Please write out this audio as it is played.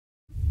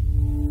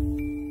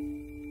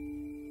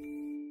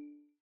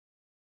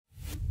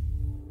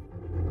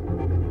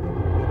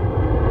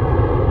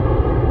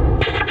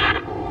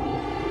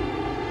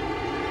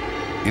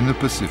In the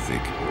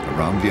Pacific,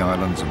 around the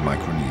islands of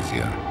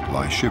Micronesia,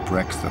 lie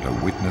shipwrecks that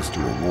are witness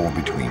to a war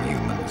between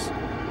humans.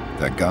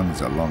 Their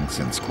guns are long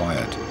since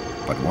quiet,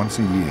 but once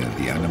a year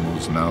the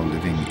animals now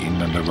living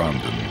in and around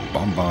them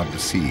bombard the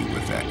sea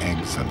with their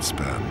eggs and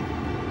sperm.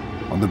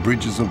 On the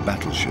bridges of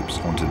battleships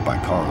haunted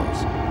by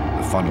corals,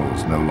 the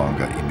funnels no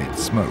longer emit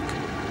smoke,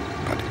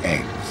 but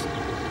eggs.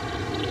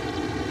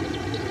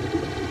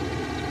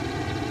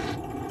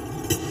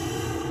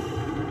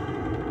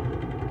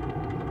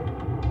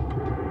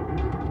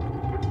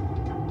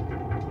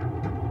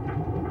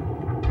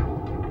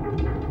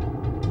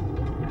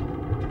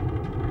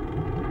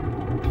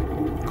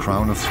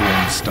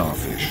 Crown-of-thorns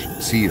starfish,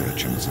 sea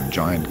urchins and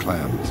giant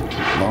clams,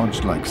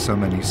 lodged like so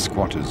many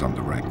squatters on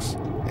the wrecks,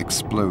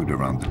 explode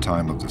around the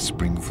time of the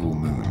spring full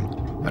moon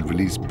and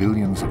release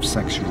billions of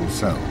sexual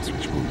cells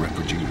which will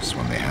reproduce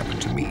when they happen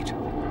to meet.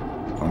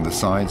 On the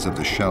sides of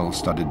the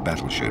shell-studded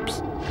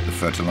battleships, the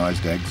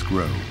fertilized eggs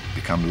grow,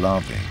 become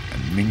larvae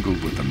and mingle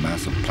with the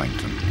mass of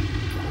plankton.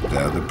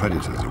 There the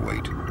predators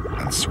await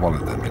and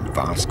swallow them in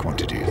vast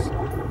quantities.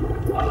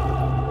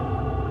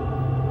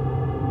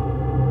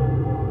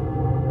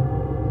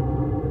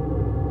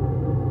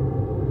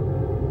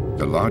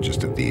 The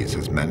largest of these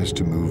has managed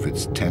to move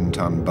its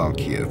 10-ton bulk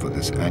here for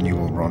this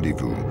annual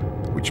rendezvous,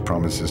 which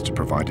promises to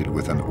provide it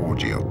with an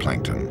orgy of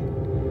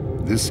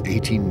plankton. This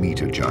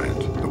 18-meter giant,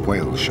 the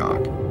whale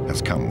shark,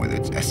 has come with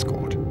its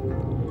escort.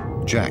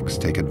 Jacks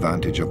take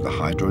advantage of the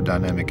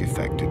hydrodynamic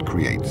effect it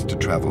creates to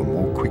travel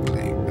more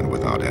quickly and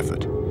without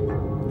effort.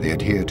 They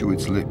adhere to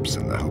its lips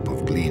in the hope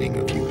of gleaning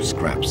a few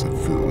scraps of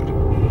food.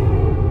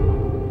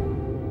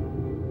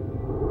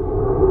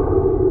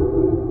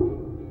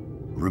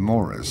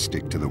 Remoras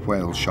stick to the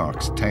whale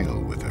shark's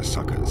tail with their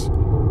suckers.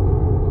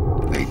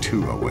 They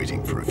too are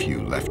waiting for a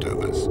few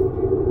leftovers.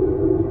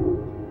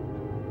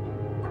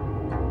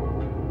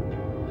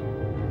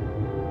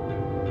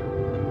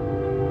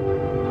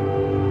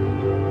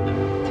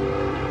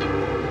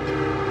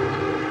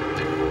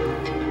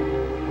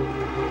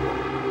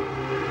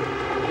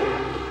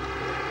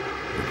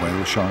 The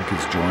whale shark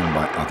is joined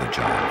by other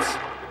giants.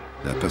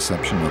 Their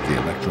perception of the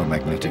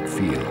electromagnetic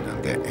field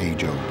and their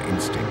age-old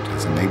instinct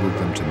has enabled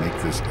them to make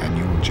this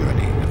annual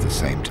journey at the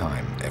same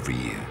time every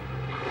year.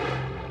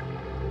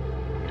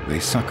 They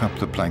suck up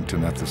the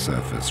plankton at the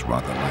surface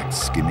rather like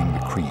skimming the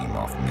cream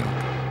off milk.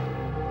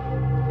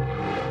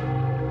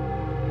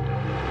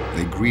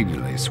 They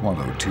greedily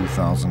swallow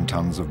 2,000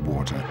 tons of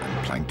water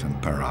and plankton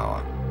per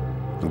hour.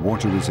 The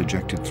water is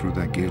ejected through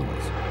their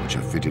gills, which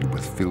are fitted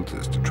with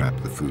filters to trap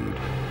the food.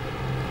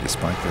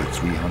 Despite their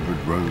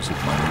 300 rows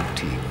of minute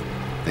teeth,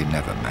 they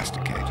never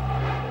masticate.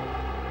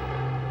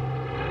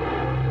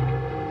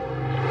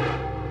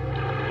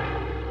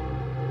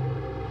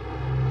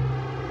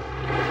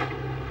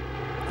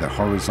 Their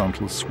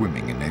horizontal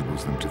swimming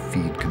enables them to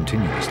feed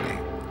continuously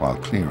while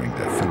clearing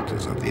their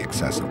filters of the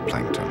excessive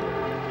plankton.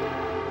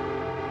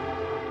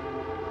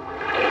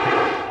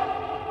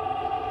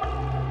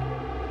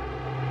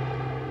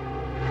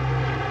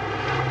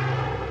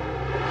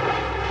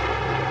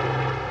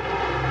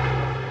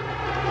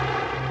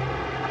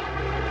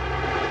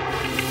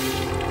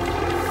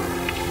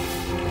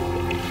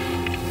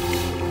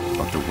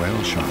 The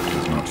whale shark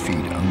does not feed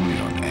only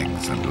on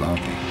eggs and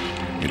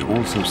larvae. It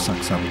also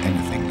sucks up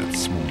anything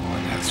that's small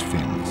and has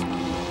fins.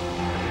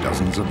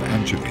 Dozens of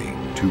anchovy,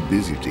 too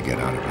busy to get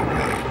out of the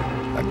way,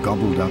 are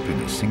gobbled up in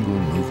a single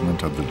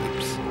movement of the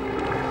lips.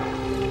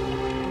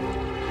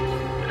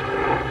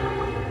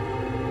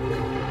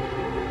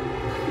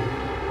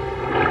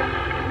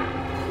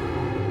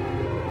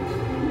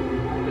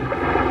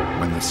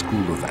 When the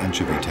school of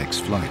anchovy takes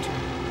flight,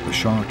 the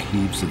shark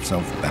heaves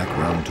itself back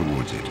round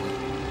towards it.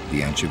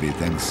 The anchovy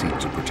then seek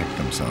to protect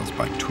themselves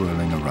by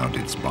twirling around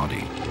its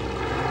body.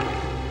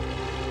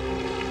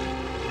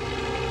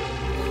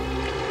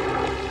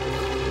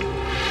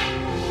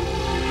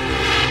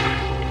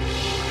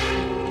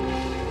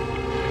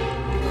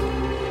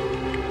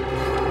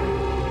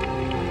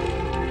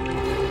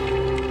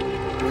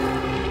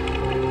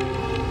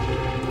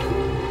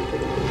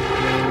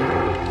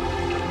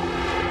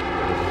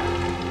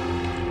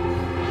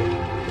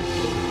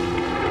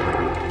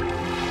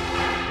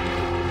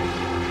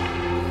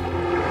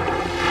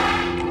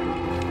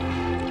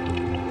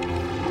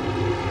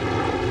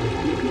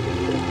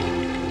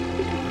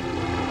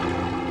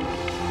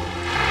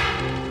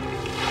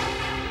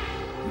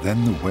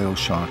 Then the whale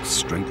shark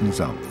straightens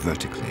up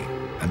vertically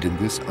and in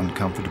this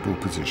uncomfortable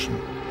position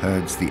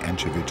herds the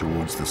anchovy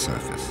towards the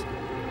surface,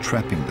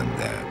 trapping them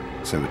there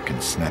so it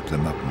can snap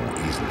them up more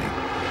easily.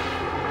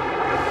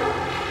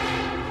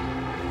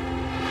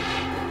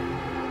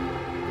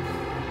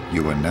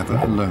 You are never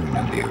alone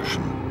in the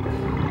ocean.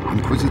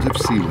 Inquisitive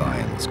sea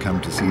lions come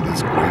to see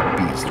this great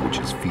beast which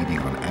is feeding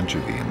on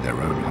anchovy in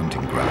their own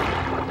hunting ground.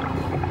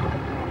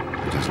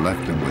 It has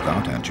left them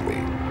without anchovy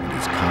and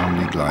is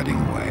calmly gliding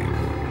away.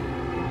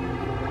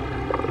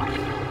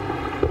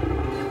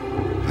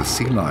 The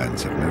sea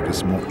lions have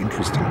noticed more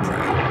interesting prey,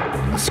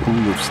 a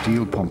school of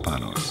steel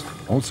pompanos,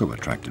 also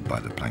attracted by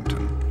the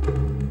plankton.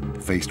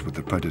 Faced with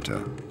the predator,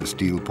 the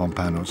steel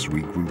pompanos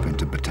regroup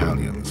into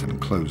battalions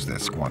and close their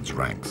squad's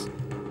ranks.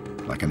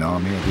 Like an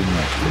army of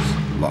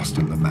immortals, lost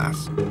in the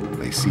mass,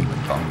 they seem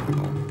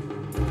invulnerable.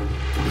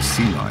 The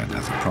sea lion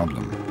has a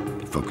problem,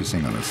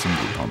 focusing on a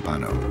single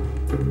pompano.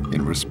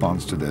 In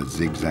response to their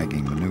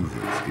zigzagging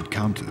maneuvers, it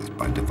counters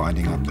by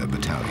dividing up their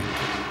battalion.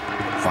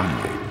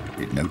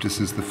 Finally, it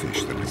notices the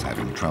fish that is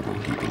having trouble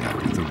keeping up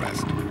with the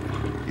rest.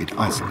 It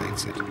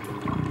isolates it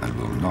and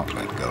will not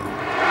let go.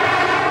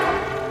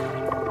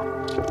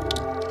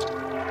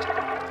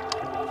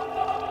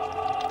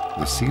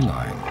 The sea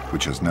lion,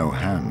 which has no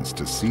hands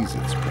to seize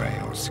its prey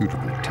or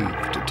suitable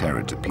teeth to tear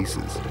it to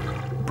pieces,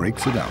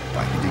 breaks it up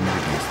by hitting it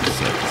against the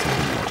surface of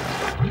the water.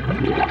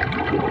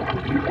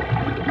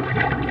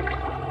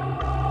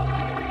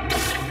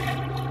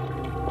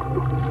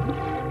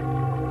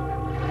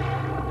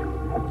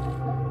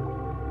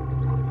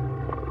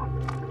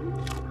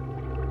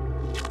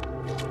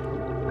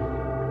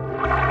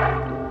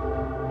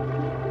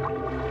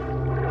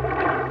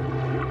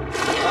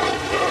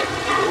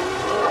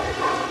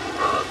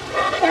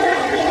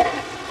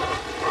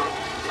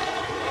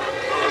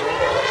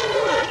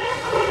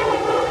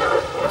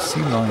 The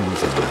sea lion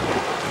is a mammal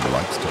and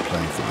likes to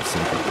play for the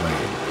sake of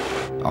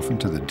playing, often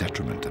to the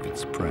detriment of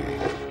its prey.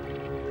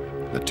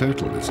 The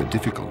turtle is a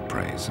difficult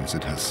prey since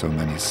it has so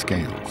many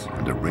scales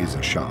and a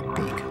razor-sharp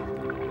beak,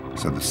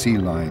 so the sea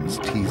lions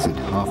tease it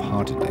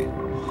half-heartedly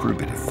for a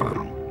bit of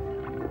fun.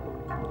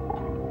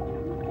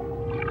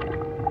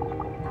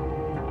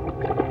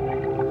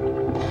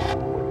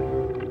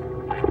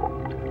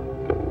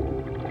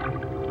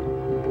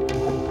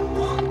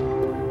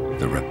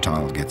 The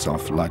reptile gets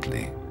off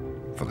lightly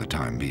for the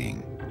time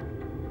being.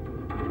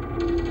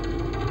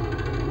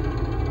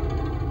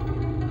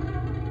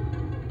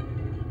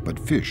 But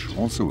fish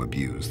also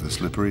abuse the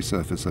slippery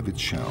surface of its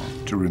shell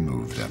to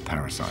remove their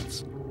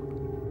parasites.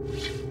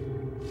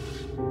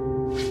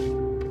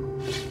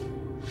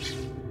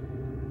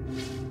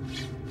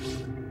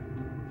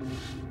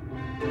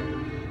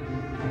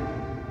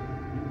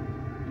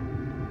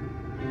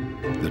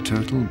 The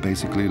turtle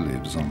basically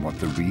lives on what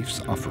the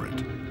reefs offer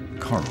it,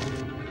 coral.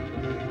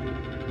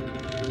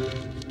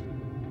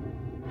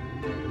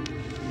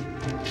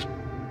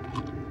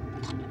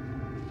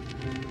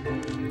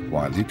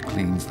 While it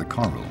cleans the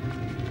coral,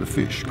 the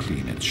fish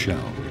clean its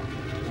shell.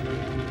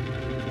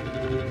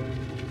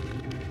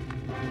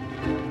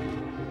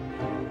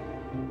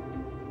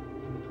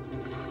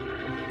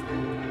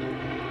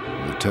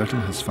 The turtle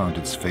has found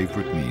its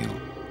favorite meal,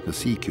 the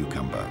sea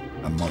cucumber,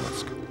 a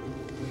mollusk.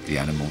 The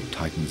animal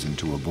tightens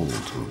into a ball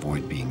to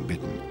avoid being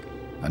bitten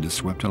and is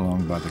swept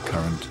along by the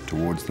current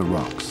towards the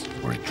rocks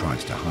where it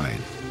tries to hide.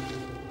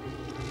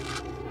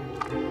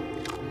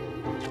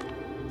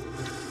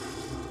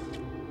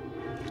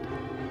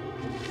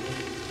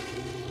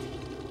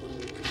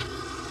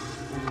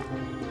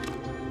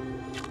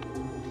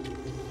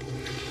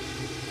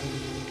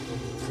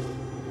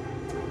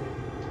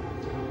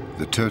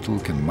 The turtle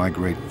can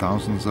migrate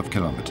thousands of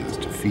kilometers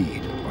to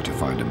feed or to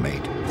find a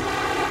mate.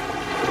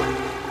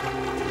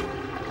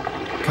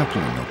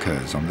 Coupling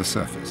occurs on the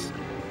surface.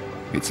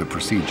 It's a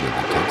procedure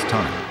that takes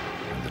time,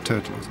 and the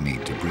turtles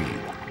need to breathe.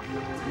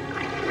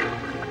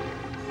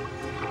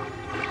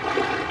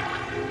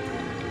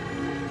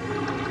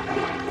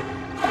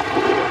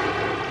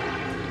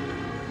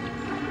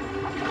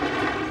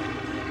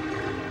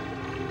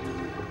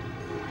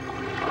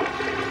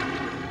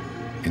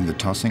 In the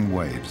tossing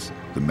waves,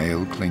 the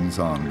male clings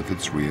on with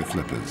its rear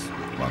flippers,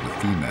 while the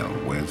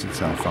female wears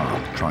itself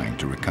out trying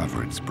to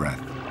recover its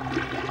breath.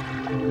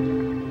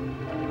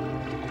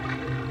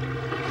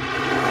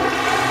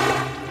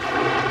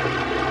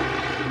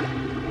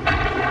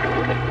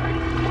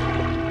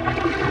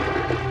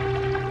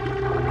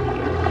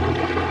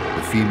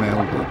 The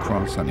female will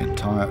cross an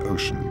entire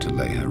ocean to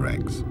lay her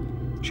eggs.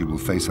 She will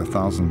face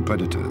 1,000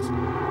 predators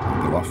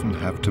and will often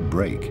have to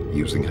break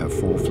using her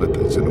 4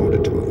 flippers in order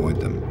to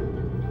avoid them.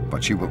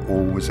 But she will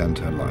always end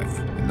her life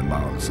in the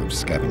mouths of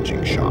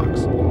scavenging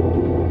sharks.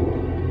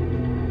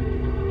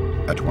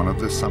 At one of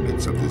the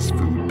summits of this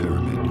food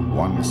pyramid,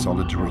 one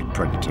solitary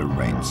predator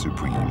reigns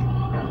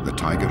supreme, the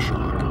tiger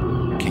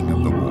shark, king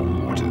of the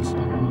warm waters.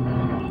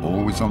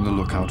 Always on the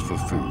lookout for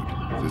food,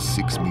 this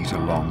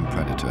 6-meter-long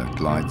predator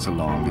glides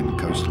along in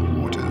coastal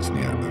waters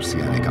near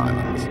oceanic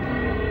islands.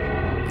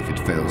 If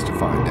it fails to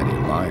find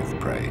any live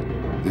prey,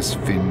 this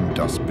fin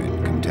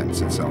dustbin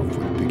contents itself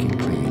with picking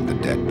clean the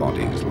dead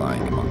bodies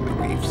lying among the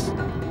reefs.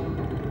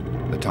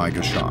 The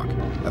tiger shark,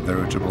 a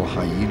veritable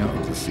hyena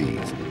of the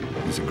seas,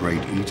 is a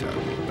great eater,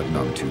 but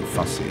none too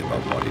fussy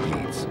about what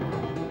it eats.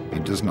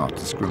 It does not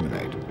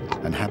discriminate,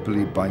 and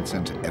happily bites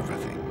into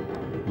everything.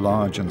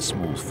 Large and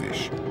small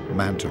fish,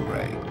 manta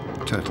ray,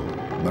 turtle,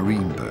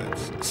 marine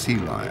birds, sea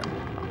lion,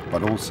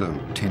 but also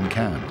tin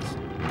cans,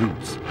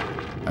 boots,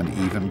 and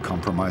even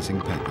compromising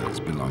papers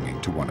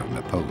belonging to one of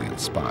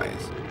Napoleon's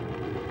spies.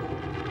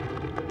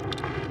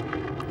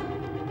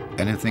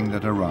 Anything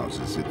that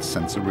arouses its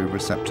sensory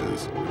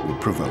receptors will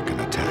provoke an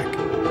attack.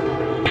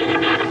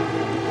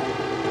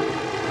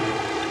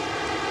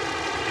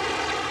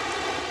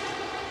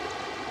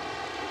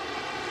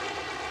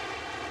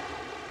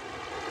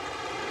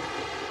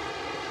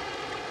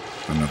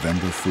 The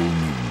November full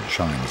moon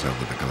shines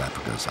over the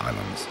Galapagos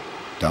Islands.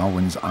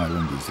 Darwin's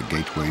Island is the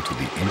gateway to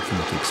the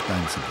infinite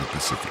expanse of the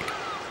Pacific.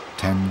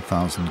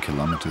 10,000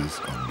 kilometers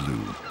of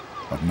blue,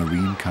 of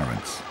marine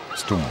currents,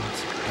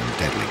 storms, and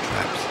deadly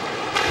traps.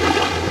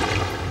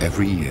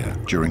 Every year,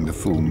 during the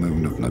full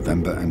moon of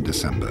November and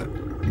December,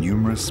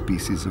 numerous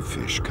species of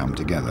fish come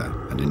together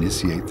and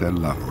initiate their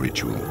love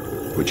ritual,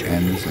 which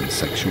ends in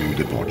sexual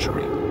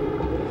debauchery.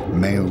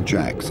 Male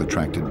jacks,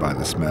 attracted by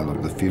the smell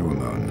of the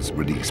pheromones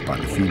released by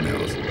the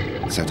females,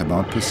 set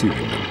about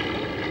pursuing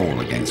them, all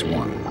against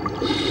one.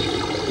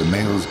 The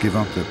males give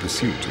up their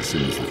pursuit as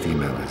soon as the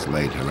female has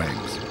laid her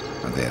eggs,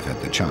 and they have had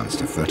the chance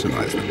to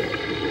fertilize them.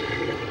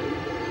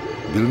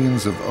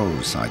 Billions of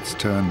oocytes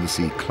turn the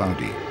sea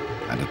cloudy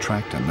and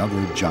attract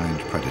another giant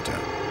predator,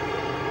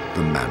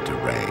 the manta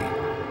ray.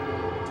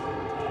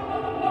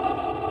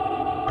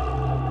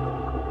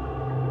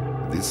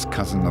 This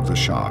cousin of the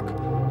shark,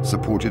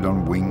 supported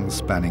on wings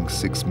spanning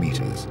 6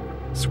 meters,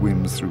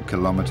 swims through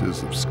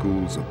kilometers of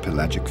schools of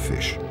pelagic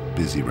fish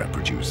busy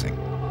reproducing.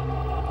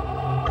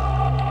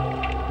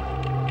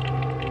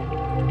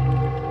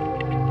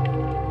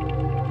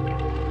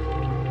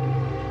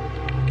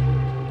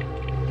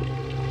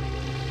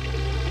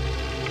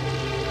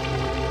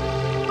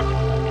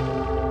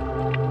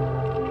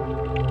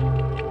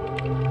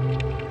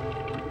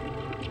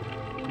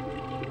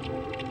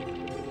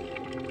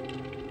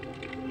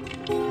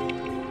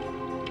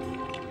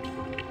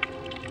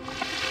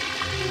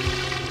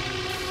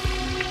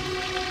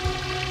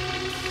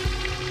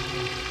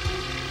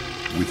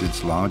 With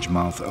its large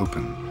mouth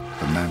open,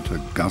 the manta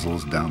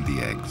guzzles down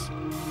the eggs,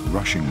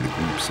 rushing the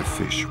groups of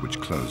fish which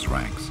close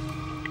ranks.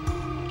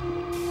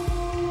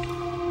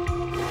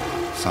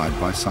 Side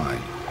by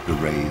side, the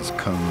rays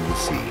comb the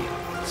sea,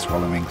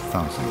 swallowing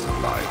thousands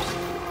of lives.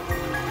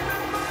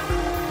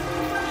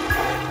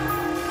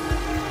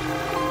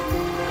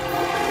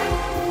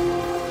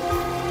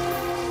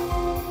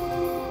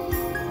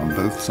 On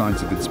both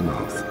sides of its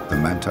mouth, the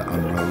manta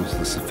unrolls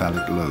the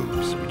cephalic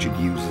lobes, which it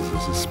uses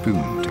as a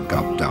spoon to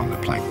gulp down the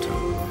plankton.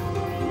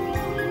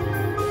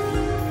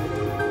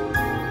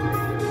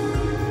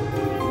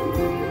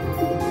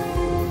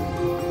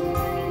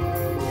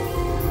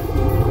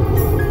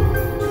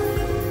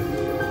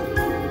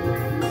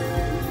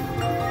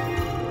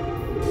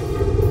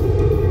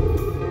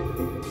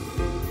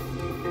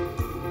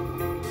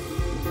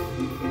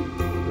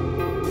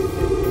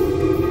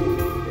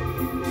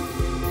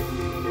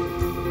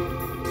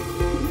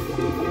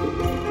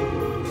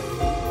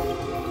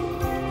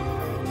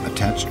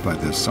 Attached by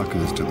their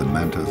suckers to the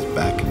manta's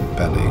back and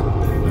belly,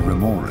 the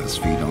remoras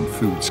feed on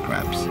food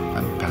scraps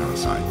and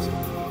parasites.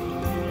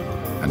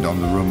 And on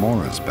the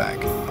remora's back,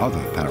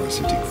 other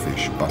parasitic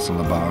fish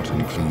bustle about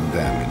and clean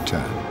them in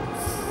turn.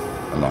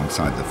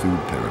 Alongside the food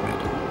pyramid,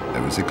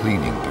 there is a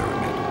cleaning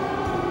pyramid.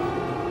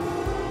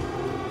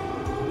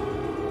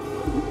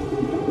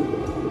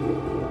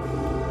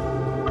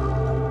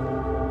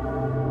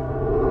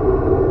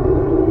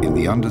 In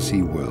the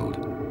undersea world,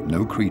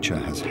 no creature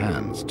has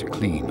hands to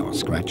clean or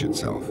scratch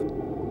itself,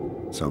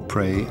 so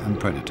prey and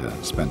predator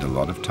spend a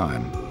lot of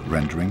time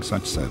rendering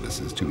such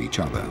services to each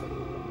other.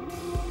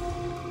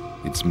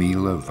 Its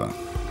meal over,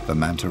 the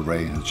manta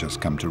ray has just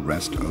come to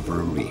rest over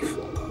a reef,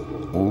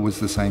 always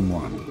the same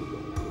one,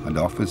 and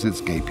offers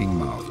its gaping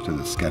mouth to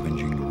the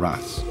scavenging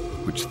wrasse,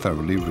 which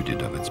thoroughly rid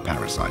it of its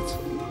parasites.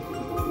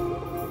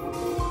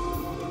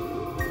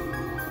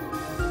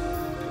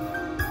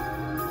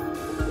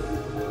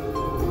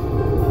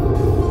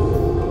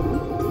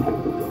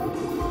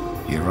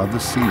 Here are the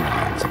sea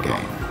lions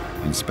again,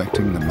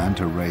 inspecting the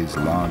manta ray's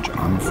large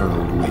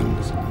unfurled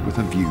wings with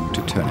a view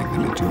to turning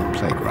them into a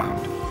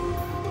playground.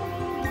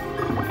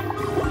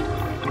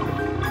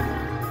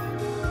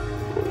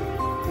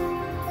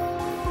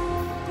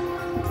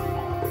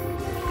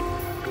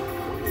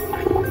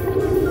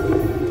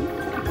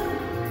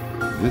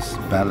 This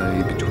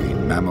ballet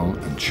between mammal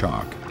and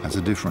shark has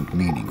a different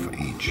meaning for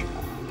each.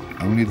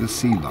 Only the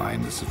sea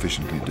lion is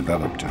sufficiently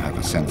developed to have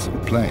a sense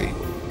of play.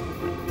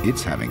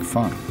 It's having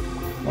fun,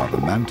 while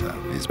the manta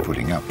is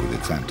putting up with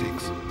its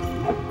antics.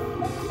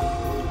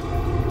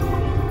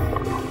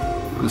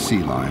 The sea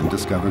lion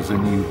discovers a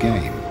new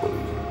game,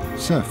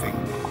 surfing.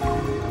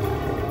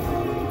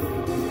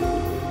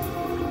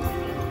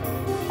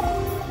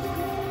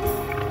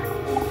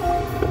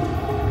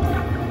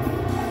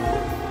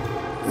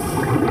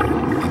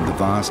 In the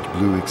vast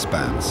blue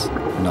expanse,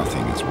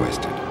 nothing is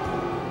wasted.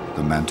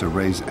 The manta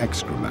ray's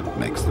excrement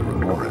makes the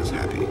remoras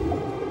happy.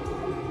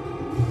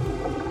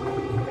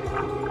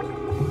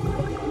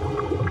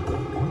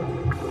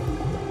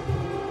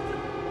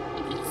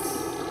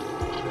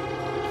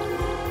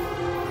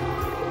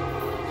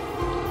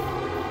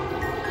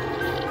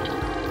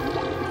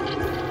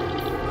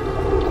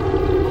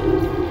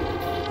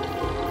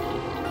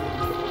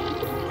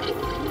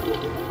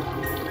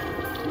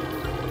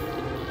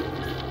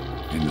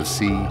 In the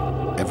sea,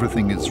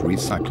 everything is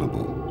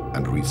recyclable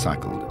and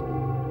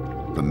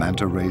recycled. The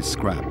manta ray's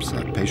scraps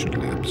are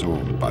patiently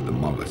absorbed by the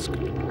mollusk.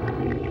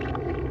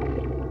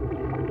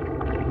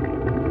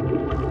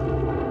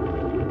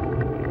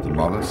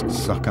 mollusks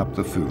suck up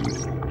the food,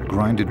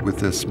 grind it with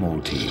their small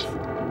teeth,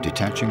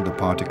 detaching the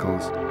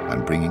particles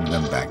and bringing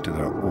them back to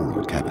their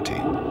oral cavity.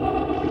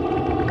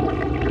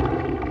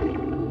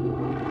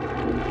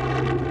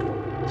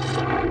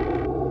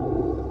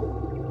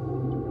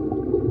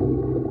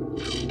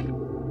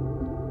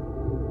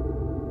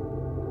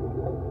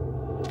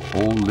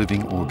 All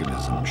living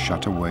organisms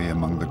shut away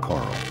among the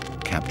coral,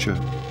 capture,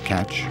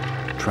 catch,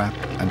 trap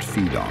and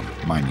feed on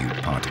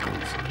minute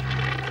particles.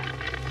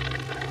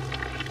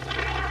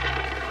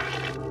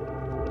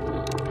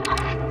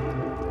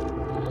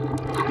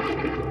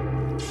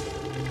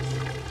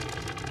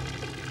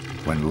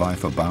 When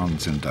life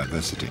abounds in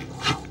diversity,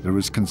 there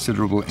is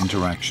considerable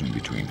interaction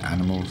between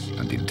animals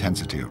and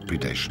intensity of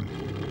predation.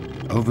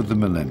 Over the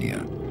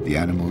millennia, the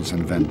animals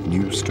invent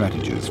new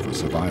strategies for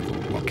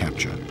survival or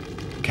capture.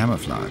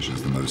 Camouflage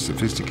is the most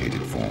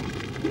sophisticated form,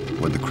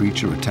 where the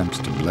creature attempts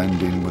to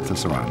blend in with the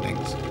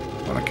surroundings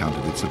on account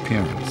of its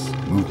appearance,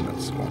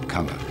 movements, or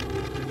color.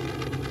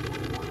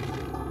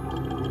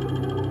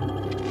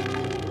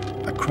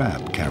 A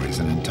crab carries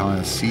an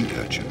entire sea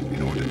urchin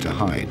in order to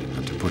hide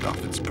and to put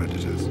off its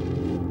predators.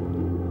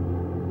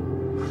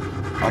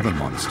 Other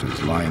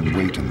monsters lie in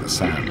wait in the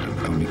sand and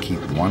only keep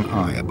one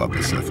eye above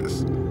the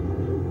surface.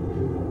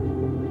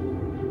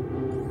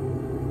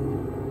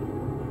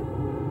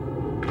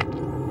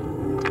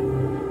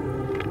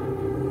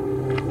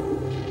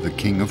 The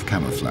king of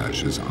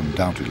camouflage is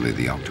undoubtedly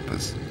the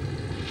octopus.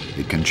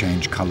 It can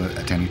change color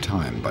at any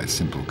time by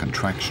simple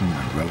contraction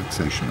and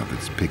relaxation of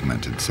its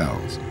pigmented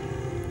cells,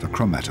 the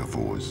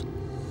chromatophores.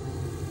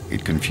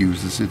 It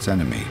confuses its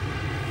enemy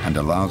and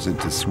allows it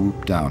to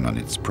swoop down on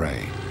its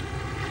prey.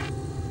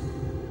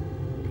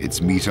 Its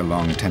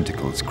meter-long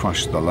tentacles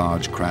crush the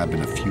large crab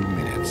in a few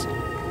minutes,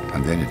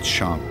 and then its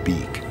sharp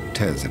beak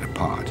tears it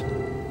apart.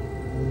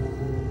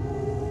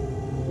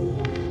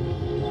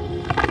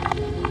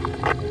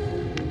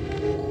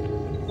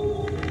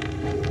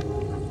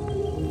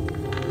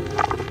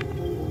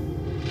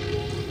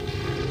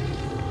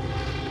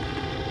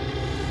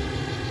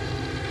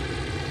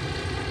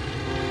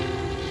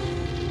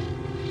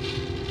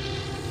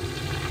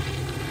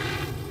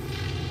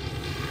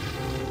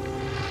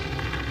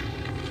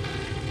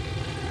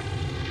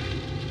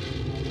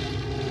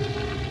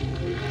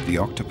 The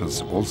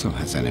octopus also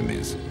has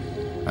enemies,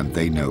 and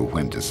they know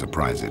when to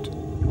surprise it.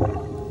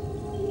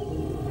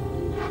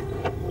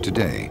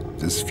 Today,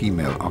 this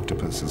female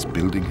octopus is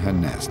building her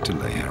nest to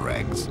lay her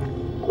eggs.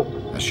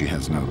 As she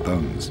has no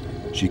bones,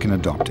 she can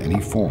adopt any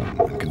form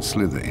and can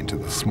slither into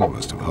the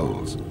smallest of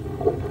holes.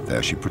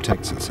 There she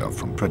protects herself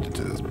from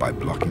predators by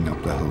blocking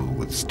up the hole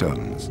with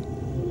stones.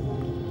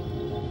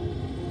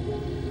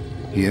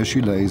 Here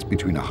she lays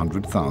between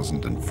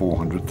 100,000 and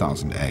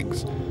 400,000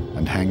 eggs,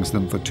 and hangs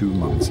them for 2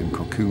 months in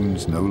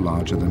cocoons no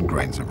larger than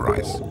grains of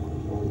rice.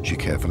 She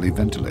carefully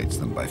ventilates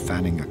them by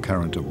fanning a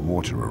current of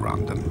water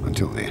around them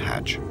until they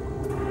hatch.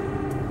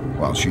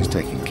 While she's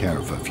taking care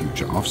of her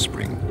future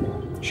offspring,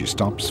 she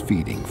stops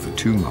feeding for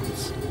 2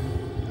 months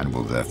and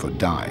will therefore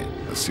die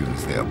as soon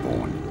as they are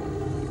born.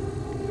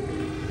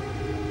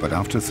 But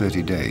after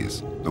 30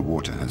 days, the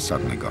water has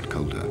suddenly got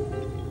colder.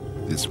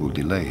 This will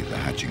delay the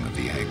hatching of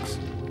the eggs.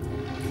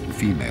 The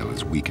female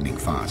is weakening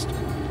fast.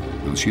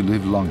 Will she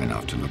live long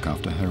enough to look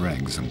after her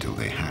eggs until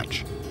they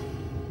hatch?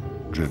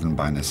 Driven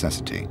by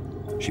necessity,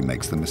 she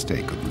makes the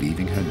mistake of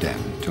leaving her den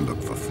to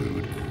look for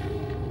food.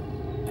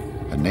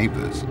 Her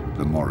neighbors,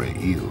 the moray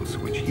eels,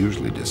 which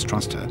usually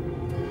distrust her,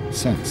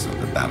 sense that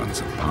the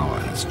balance of power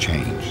has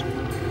changed.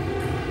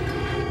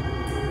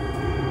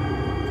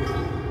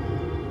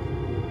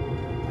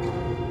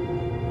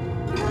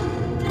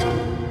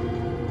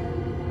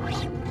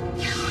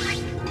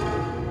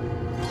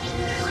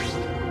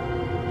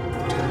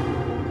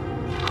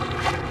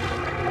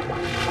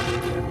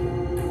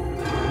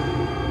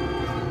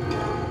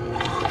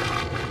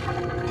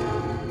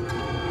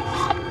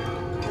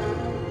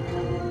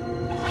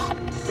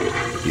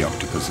 The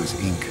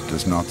octopus's ink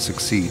does not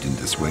succeed in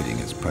dissuading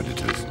its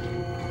predators.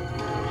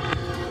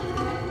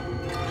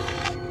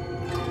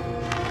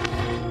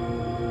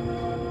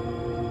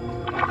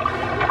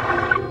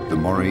 The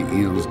moray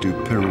eels do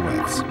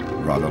pirouettes,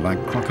 rather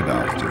like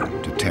crocodiles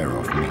do, to tear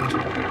off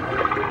meat.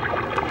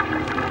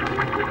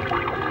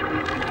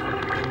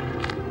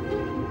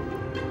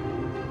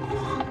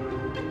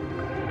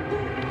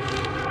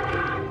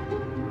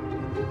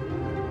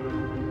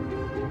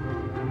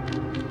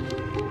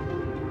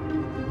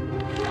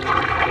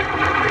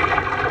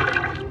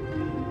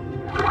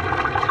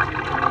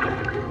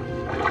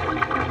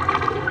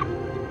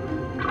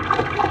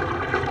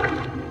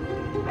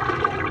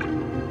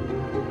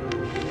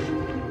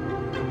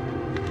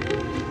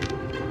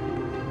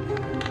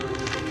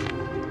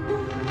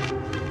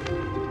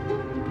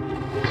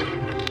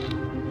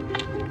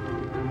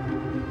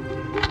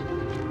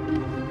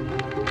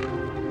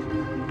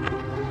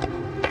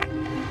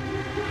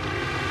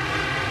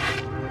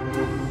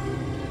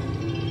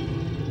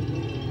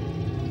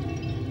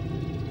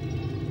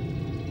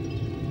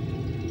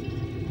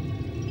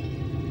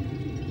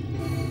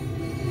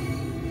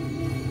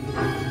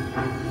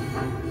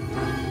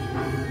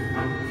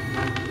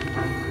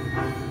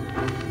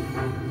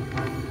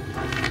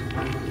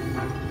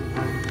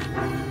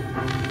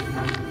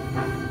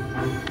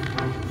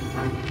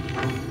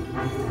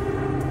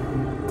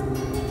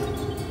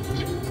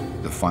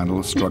 the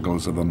final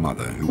struggles of a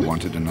mother who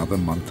wanted another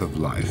month of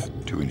life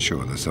to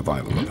ensure the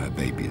survival of her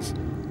babies.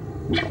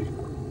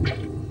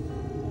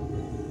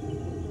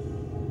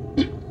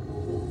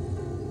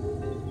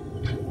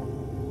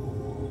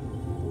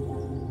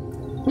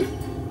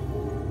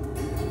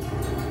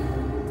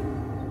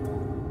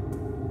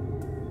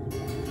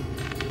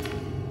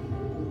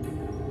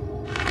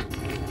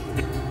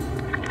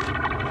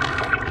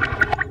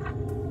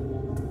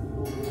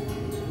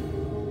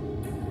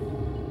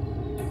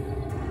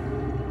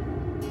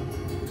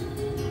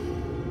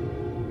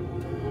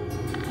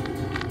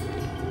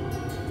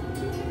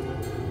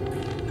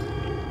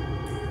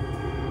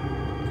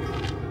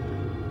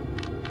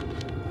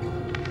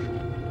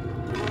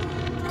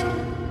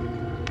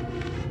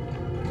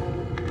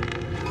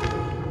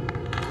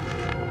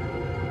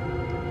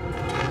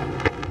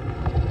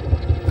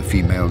 The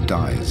female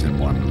dies in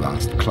one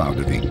last cloud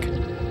of ink.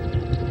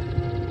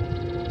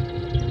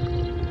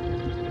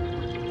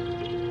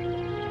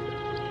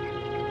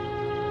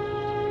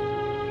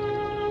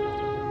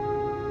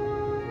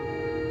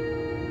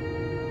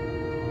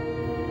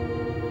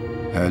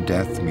 Her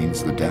death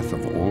means the death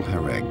of all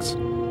her eggs,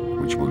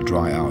 which will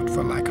dry out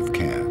for lack of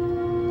care.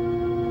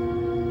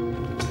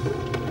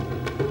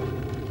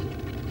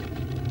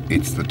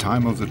 It's the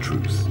time of the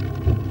truth,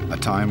 a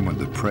time when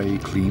the prey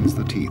cleans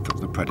the teeth of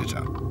the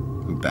predator,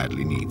 who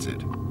badly needs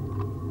it.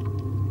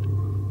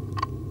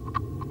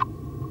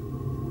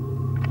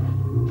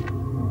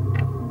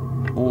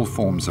 All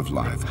forms of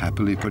life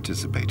happily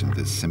participate in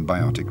this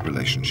symbiotic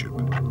relationship.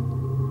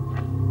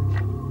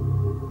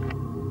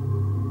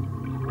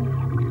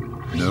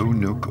 No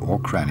nook or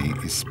cranny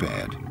is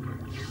spared,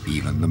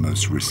 even the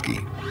most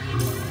risky.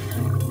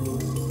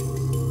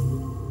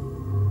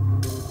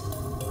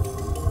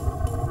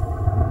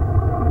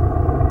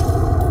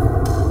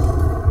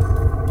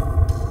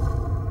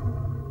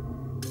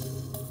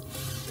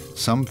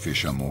 Some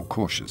fish are more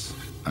cautious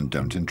and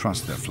don't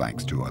entrust their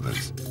flanks to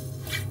others.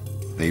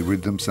 They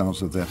rid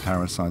themselves of their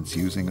parasites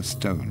using a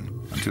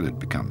stone until it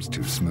becomes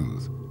too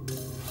smooth.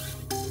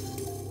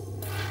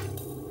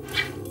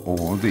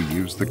 Or they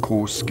use the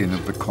coarse skin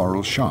of the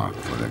coral shark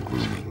for their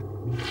grooming.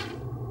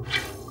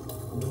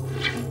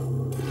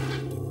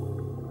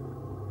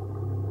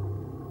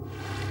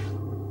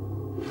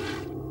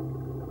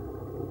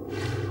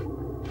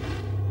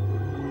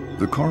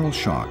 The coral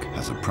shark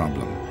has a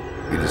problem.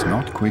 It is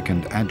not quick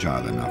and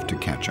agile enough to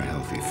catch a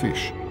healthy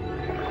fish.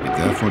 It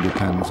therefore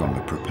depends on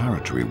the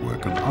preparatory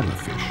work of other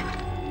fish.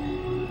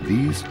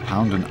 These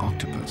hound an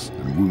octopus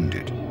and wound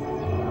it.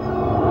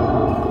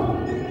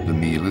 The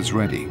meal is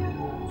ready,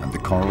 and the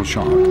coral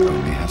shark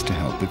only has to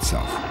help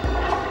itself.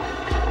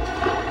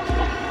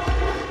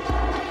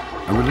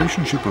 A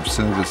relationship of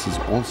service is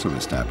also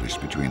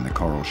established between the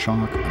coral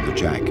shark and the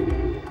jack.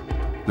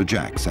 The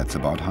jack sets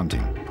about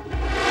hunting.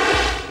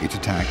 It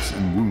attacks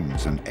and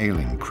wounds an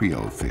ailing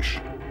Creole fish.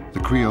 The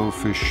Creole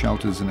fish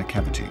shelters in a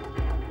cavity.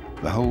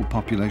 The whole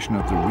population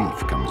of the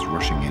reef comes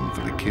rushing in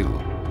for the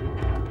kill.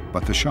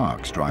 But the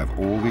sharks drive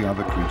all the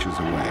other creatures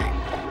away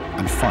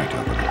and fight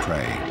over the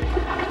prey.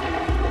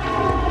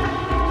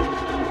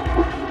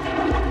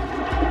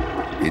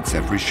 It's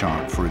every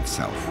shark for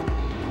itself.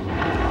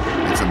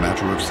 It's a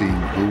matter of seeing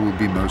who will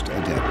be most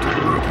adept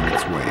at working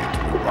its way into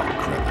the rock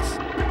crevice.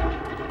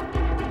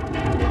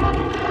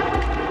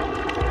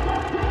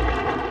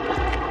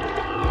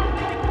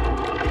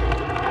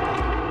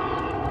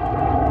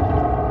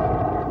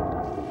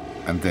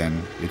 And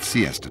then it's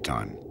siesta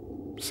time,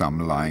 some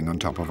lying on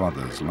top of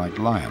others like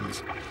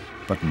lions,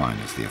 but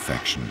minus the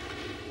affection.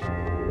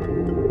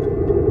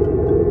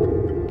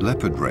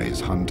 Leopard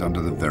rays hunt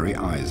under the very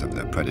eyes of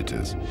their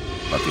predators,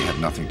 but they have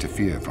nothing to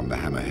fear from the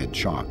hammerhead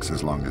sharks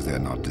as long as they are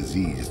not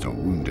diseased or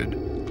wounded.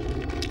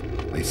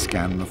 They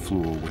scan the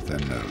floor with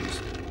their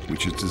nose,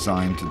 which is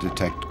designed to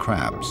detect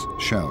crabs,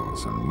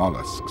 shells, and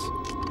mollusks.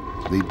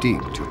 They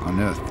dig to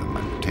unearth them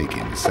and take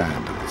in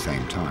sand at the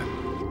same time.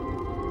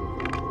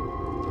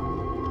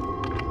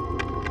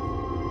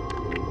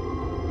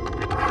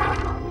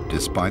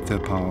 Despite their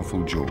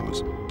powerful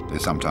jaws, they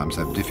sometimes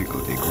have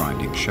difficulty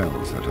grinding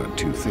shells that are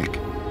too thick.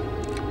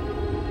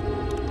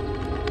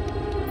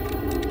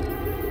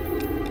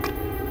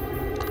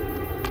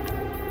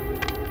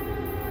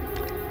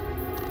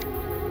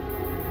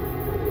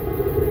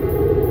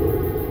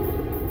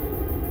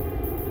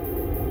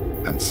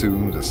 And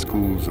soon the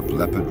schools of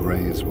leopard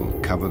rays will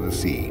cover the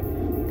sea,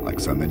 like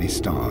so many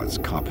stars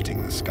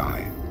carpeting the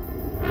sky.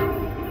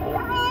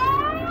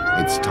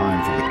 It's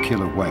time for the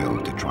killer whale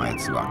to try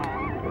its luck.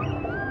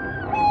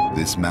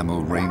 This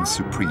mammal reigns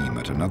supreme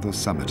at another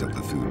summit of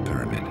the food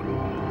pyramid.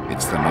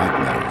 It's the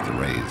nightmare of the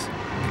rays,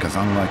 because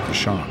unlike the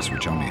sharks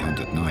which only hunt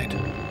at night,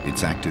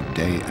 it's active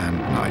day and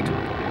night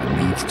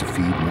and needs to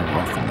feed more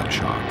often than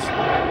sharks.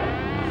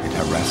 It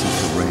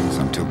harasses the rays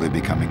until they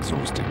become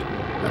exhausted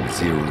and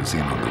zeroes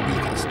in on the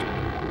weakest.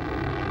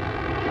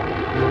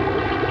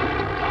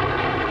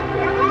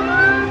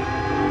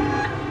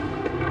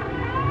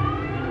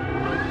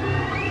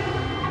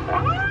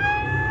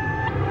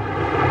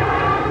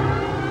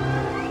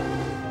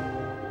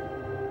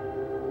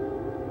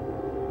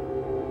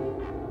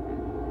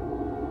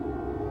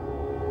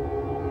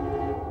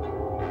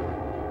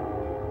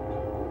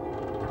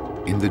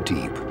 the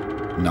deep,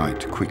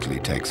 night quickly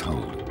takes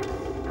hold.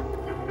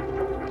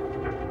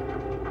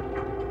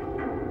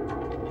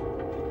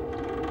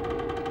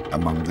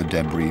 Among the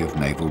debris of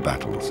naval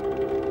battles,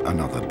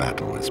 another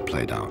battle is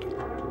played out.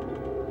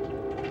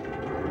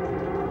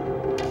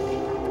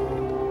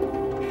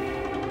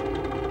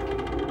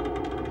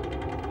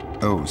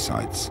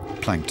 Oocytes,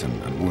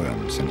 plankton and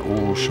worms in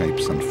all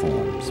shapes and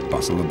forms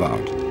bustle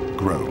about,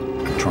 grow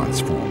and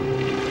transform.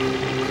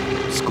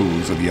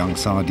 Schools of young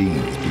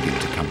sardines begin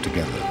to come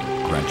together,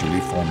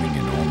 gradually forming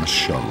enormous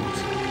shoals.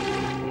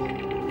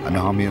 An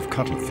army of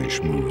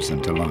cuttlefish moves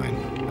into line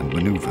and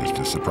maneuvers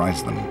to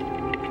surprise them.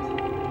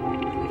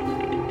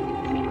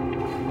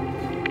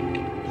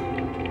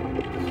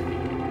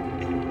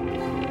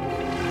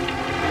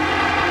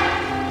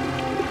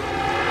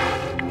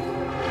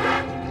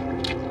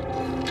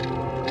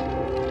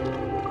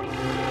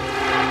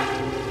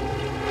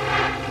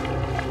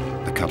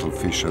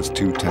 Cuttlefish has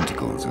 2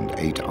 tentacles and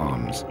 8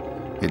 arms.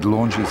 It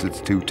launches its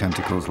 2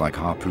 tentacles like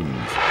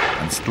harpoons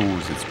and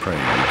stores its prey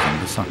using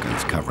the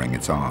suckers covering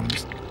its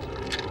arms.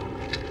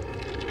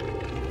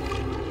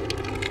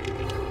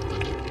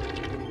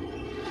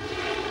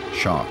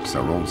 Sharks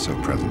are also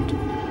present.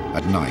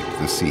 At night,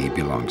 the sea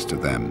belongs to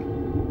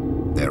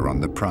them. They're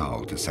on the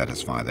prowl to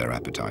satisfy their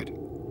appetite.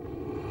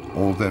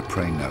 All their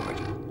prey know it,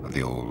 and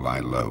they all lie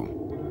low.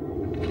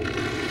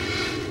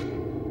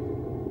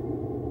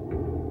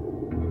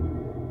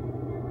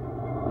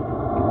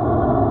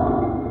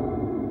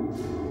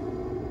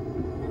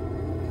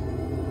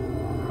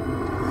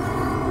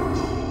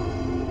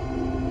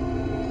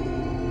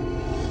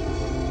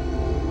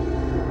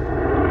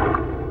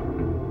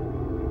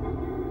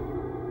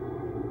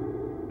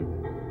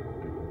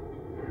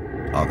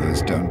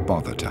 Others don't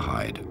bother to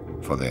hide,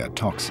 for they are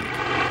toxic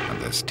and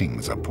their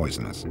stings are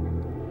poisonous.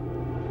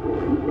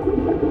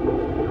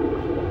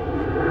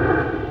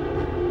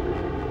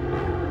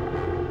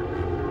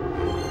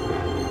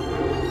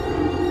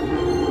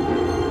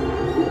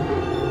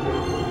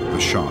 The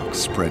sharks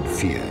spread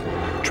fear,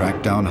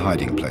 track down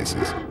hiding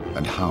places,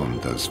 and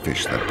hound those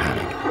fish that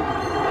panic.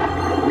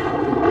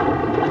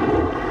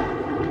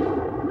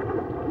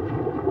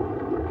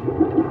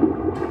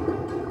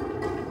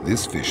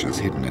 This fish has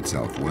hidden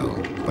itself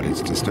well, but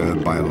it's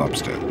disturbed by a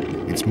lobster.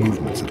 Its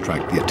movements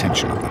attract the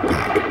attention of the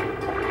pack.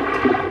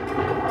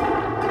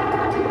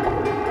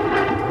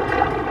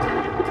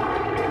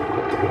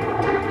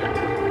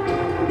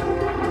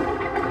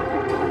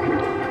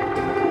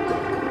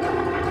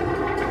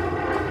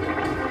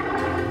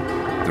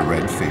 The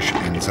red fish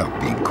ends up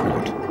being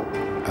caught.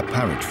 A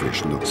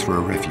parrotfish looks for a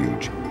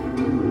refuge.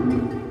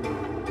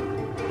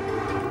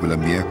 Will a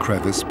mere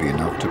crevice be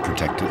enough to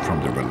protect it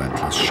from the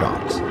relentless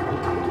sharks?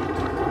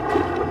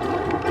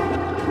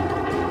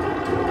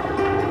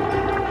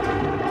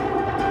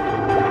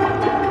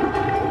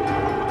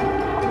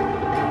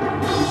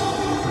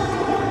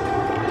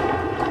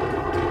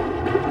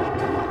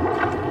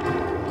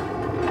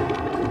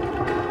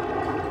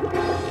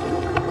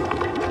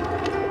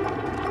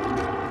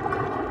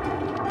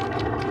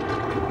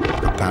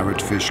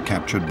 Parrotfish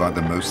captured by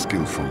the most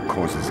skillful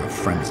causes a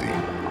frenzy.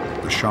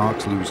 The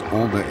sharks lose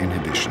all their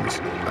inhibitions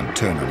and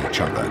turn on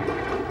each other.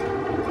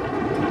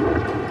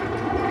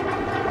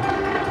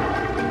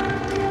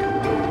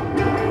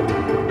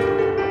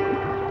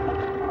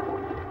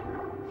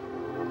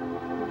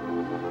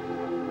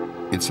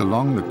 It's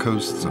along the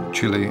coasts of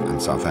Chile and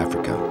South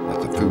Africa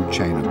that the food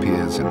chain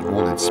appears in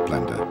all its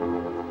splendor.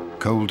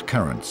 Cold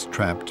currents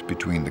trapped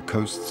between the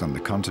coasts and the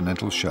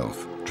continental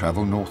shelf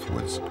travel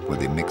northwards where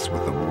they mix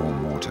with the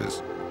warm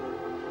waters.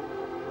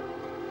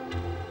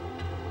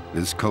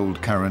 This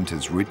cold current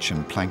is rich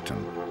in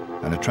plankton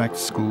and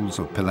attracts schools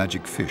of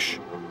pelagic fish,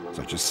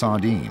 such as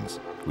sardines,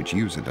 which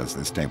use it as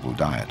their staple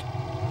diet.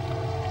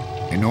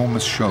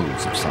 Enormous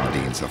shoals of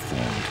sardines are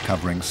formed,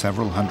 covering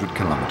several hundred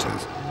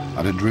kilometers,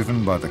 and are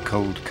driven by the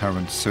cold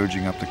current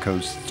surging up the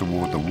coast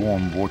toward the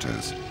warm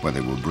waters where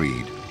they will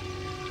breed.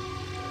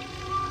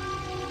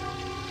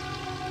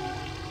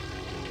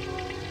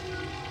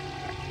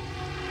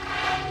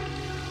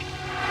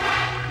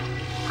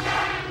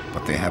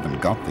 But they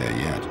haven't got there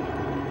yet.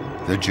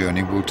 Their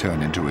journey will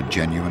turn into a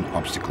genuine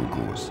obstacle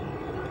course.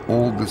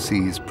 All the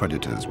sea's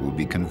predators will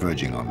be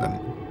converging on them,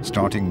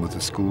 starting with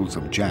the schools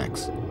of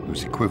jacks,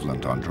 whose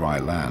equivalent on dry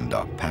land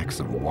are packs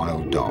of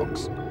wild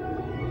dogs.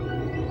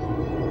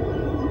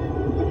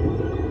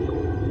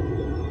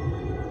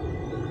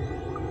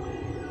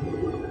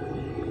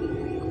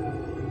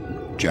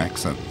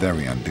 Jacks are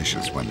very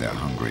ambitious when they're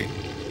hungry.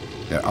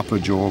 Their upper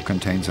jaw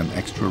contains an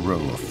extra row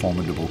of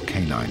formidable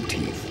canine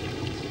teeth.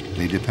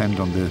 They depend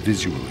on their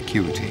visual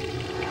acuity,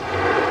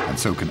 and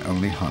so can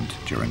only hunt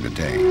during the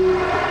day.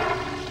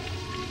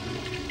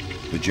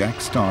 The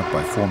jacks start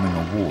by forming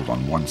a wall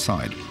on one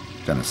side,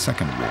 then a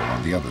second wall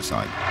on the other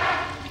side.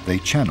 They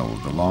channel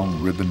the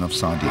long ribbon of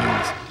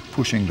sardines,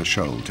 pushing the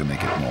shoal to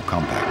make it more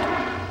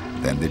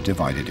compact. Then they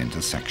divide it into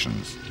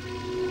sections.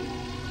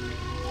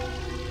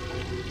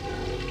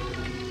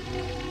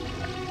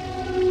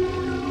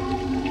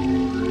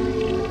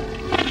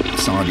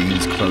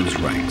 sardines close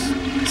ranks,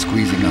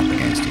 squeezing up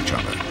against each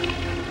other.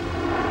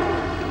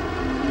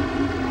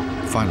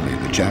 Finally,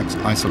 the jags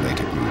isolate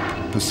a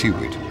group, pursue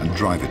it, and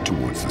drive it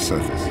towards the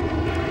surface.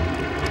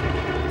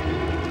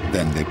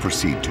 Then they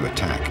proceed to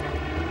attack.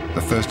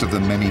 The first of the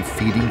many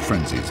feeding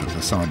frenzies that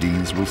the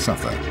sardines will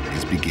suffer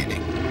is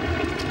beginning.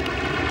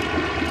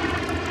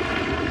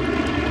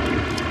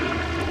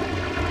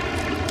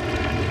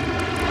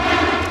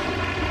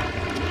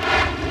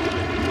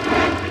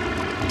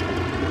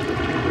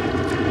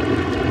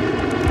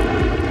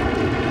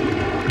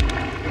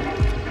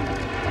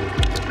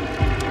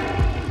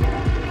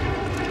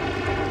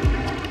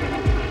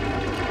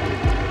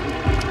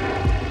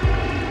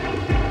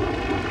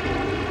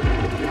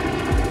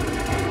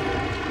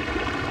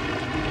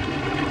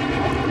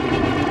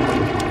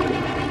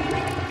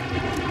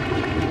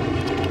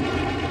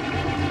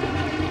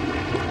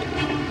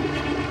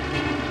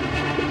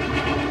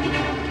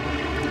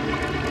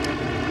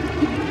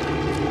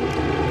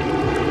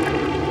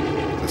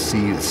 The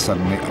sea is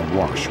suddenly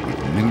awash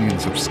with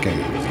millions of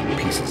scales and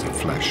pieces of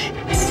flesh.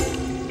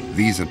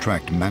 These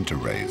attract manta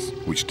rays,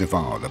 which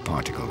devour the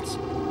particles.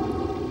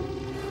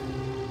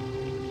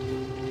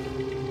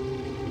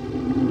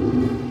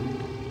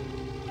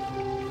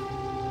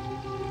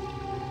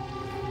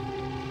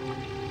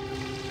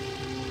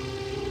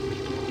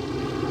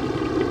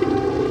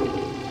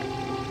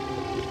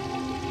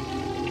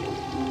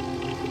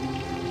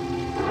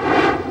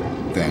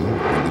 Then,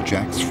 when the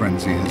jack's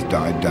frenzy has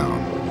died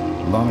down,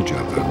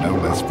 larger though no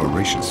less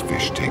voracious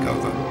fish take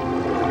over.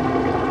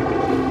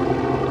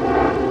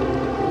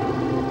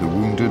 The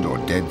wounded or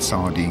dead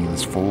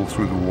sardines fall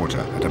through the water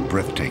at a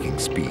breathtaking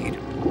speed,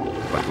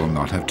 but will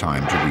not have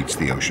time to reach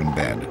the ocean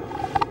bed.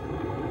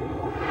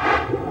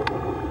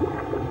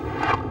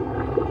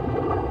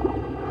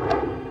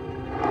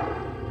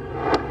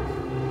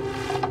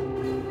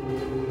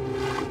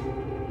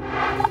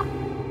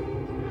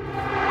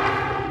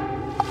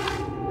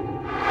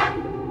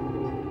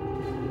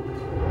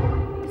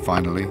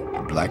 Finally,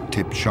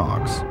 black-tipped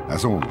sharks,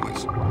 as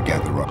always,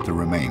 gather up the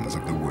remains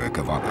of the work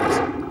of others.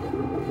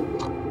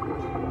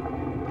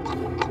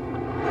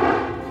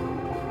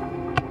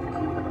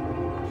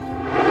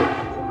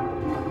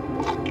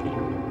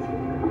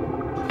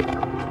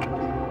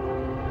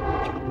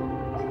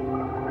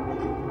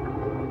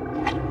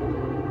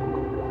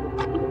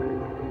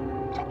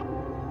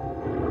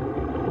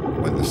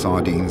 When the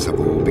sardines have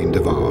all been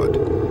devoured,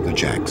 the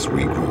jacks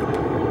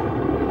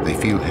regroup. They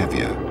feel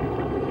heavier,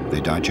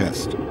 they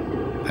digest,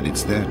 and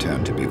it's their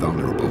turn to be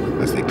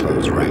vulnerable as they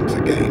close ranks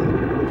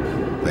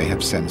again. They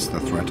have sensed the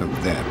threat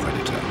of their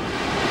predator,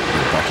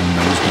 the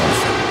bottlenose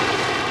dolphin.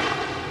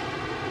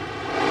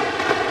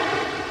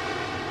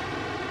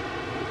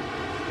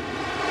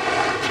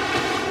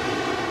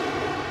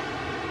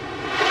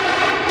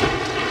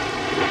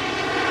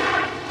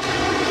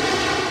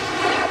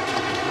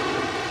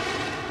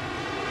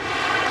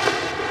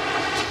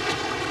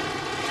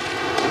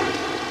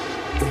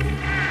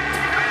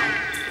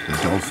 The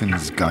dolphin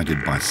is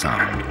guided by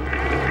sound.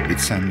 It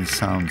sends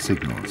sound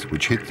signals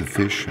which hit the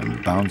fish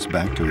and bounce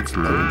back to its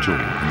lower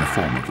jaw in the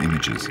form of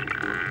images.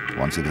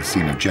 Once it has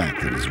seen a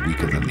jack that is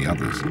weaker than the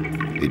others,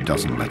 it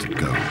doesn't let it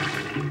go.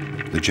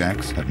 The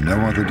jacks have no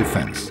other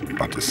defense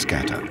but to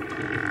scatter.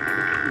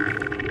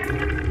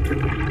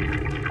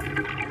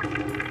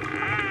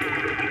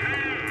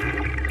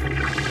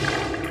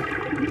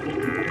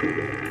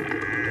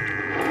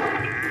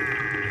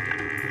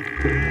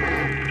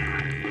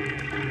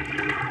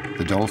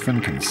 The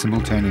dolphin can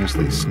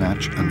simultaneously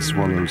snatch and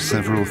swallow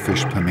several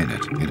fish per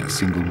minute in a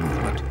single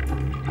movement.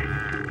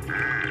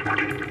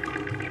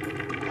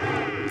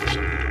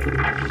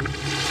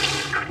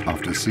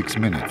 After 6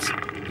 minutes,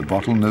 the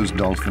bottlenose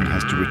dolphin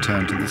has to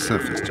return to the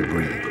surface to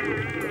breathe.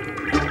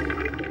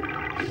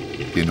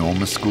 The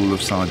enormous school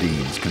of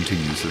sardines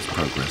continues its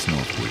progress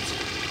northwards.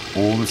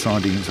 All the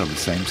sardines are the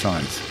same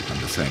size and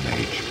the same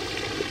age.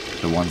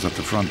 The ones at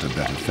the front are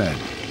better fed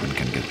and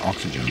can get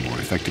oxygen more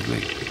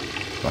effectively.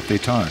 But they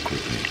tire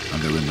quickly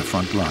and they're in the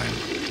front line,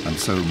 and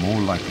so more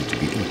likely to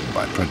be eaten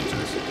by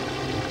predators.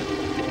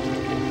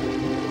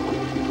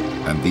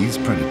 And these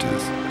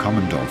predators,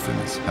 common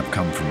dolphins, have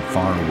come from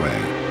far away,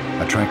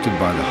 attracted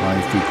by the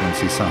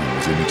high-frequency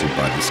sounds emitted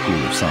by the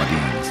school of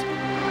sardines.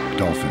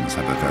 Dolphins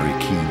have a very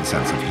keen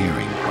sense of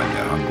hearing when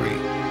they're hungry.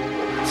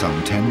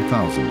 Some 10,000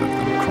 of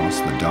them cross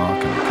the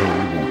dark and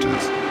cold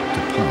waters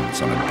to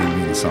pounce on 1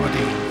 billion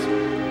sardines.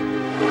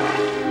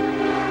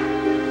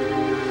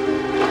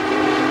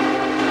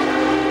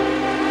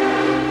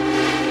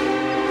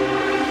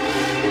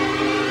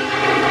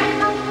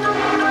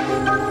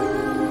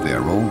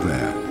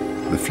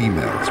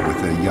 Females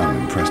with their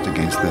young pressed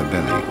against their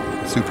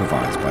belly,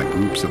 supervised by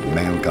groups of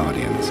male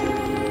guardians.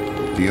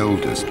 The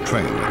oldest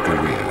trail at the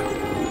rear.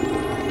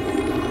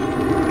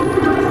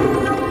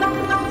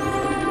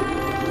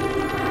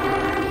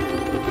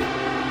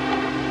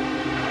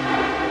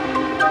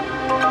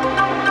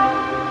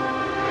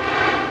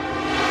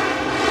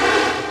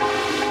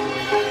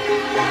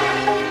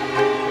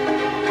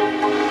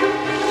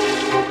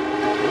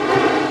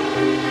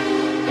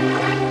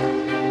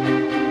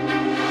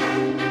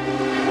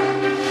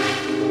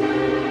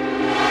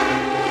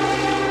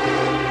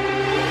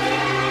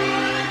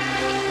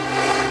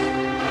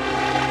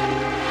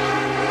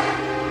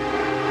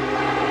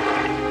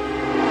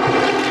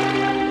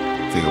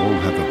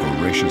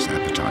 voracious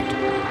appetite.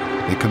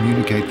 They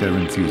communicate their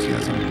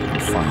enthusiasm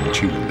and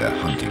fine-tune their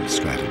hunting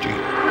strategy.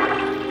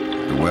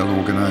 The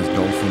well-organized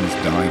dolphins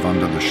dive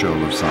under the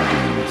shoal of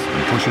sardines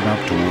and push it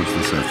up towards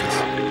the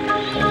surface.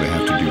 All they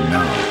have to do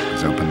now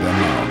is open their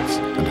mouths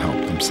and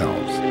help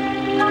themselves.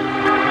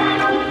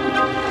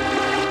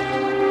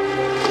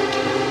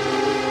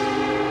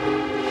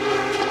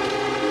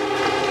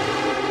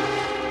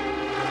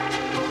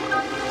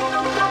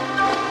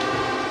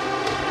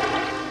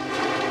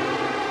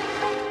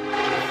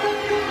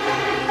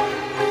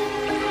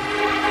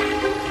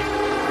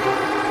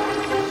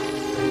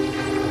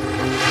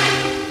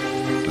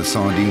 The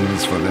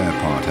sardines, for their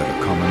part, have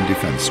a common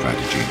defense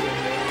strategy: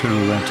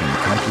 pirouetting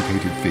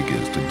complicated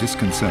figures to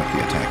disconcert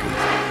the attackers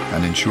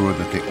and ensure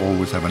that they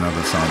always have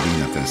another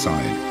sardine at their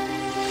side.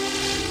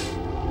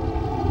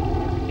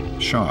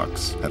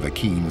 Sharks have a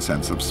keen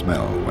sense of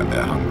smell when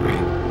they're hungry.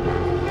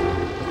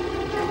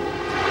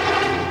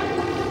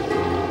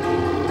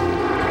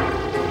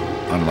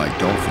 Unlike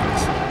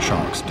dolphins,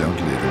 sharks don't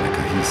live in a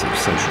cohesive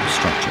social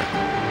structure.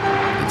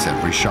 It's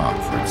every shark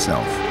for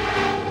itself.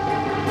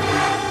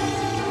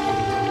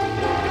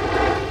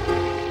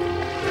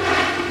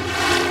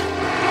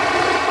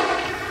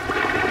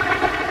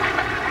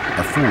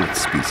 A fourth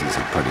species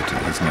of predator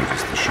has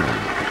noticed the shoal.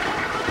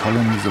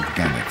 Colonies of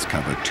gannets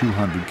cover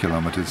 200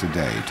 kilometers a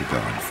day to go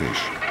and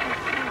fish.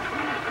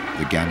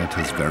 The gannet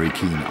has very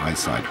keen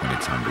eyesight when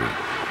it's hungry.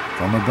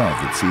 From above,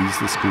 it sees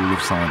the school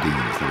of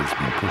sardines that has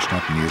been pushed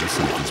up near the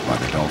surface by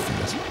the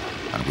dolphins,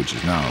 and which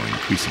is now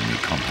increasingly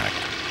compact.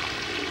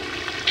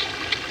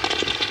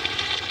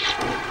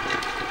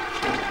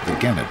 The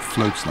gannet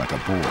floats like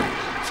a buoy,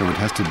 so it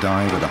has to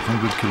dive at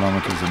 100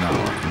 kilometers an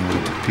hour in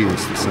order to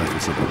pierce the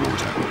surface of the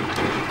water.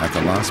 At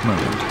the last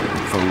moment,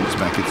 it folds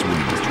back its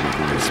wings to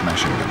avoid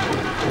smashing them,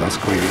 thus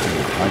creating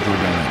a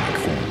hydrodynamic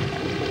form.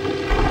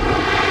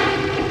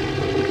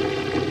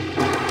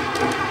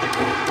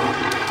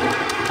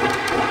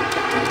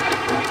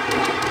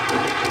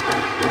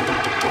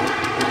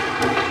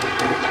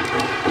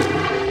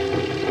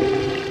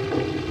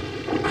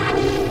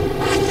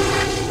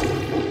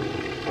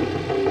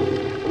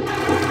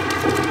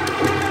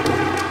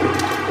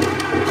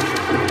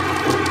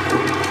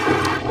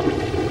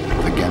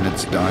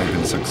 Dive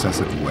in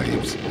successive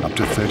waves, up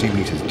to 30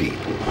 meters deep.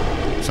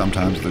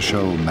 Sometimes the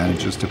shoal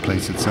manages to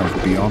place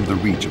itself beyond the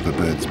reach of the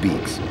birds'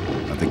 beaks,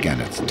 but the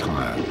gannets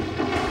tire.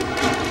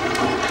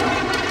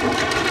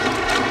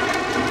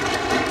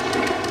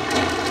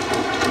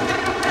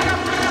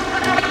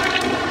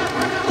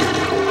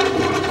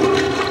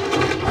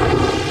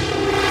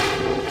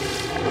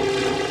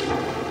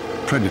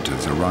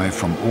 Predators arrive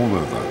from all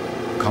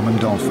over, common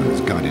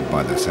dolphins guided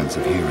by their sense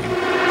of hearing,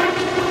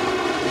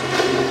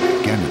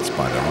 gannets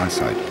by their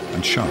eyesight,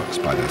 and sharks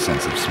by their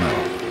sense of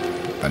smell.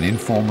 An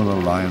informal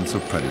alliance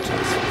of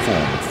predators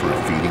formed for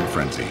a feeding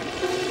frenzy.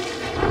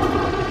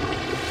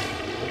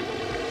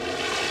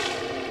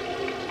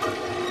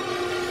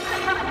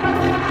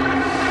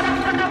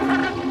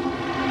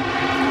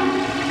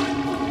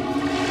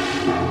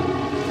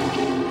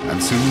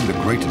 And soon the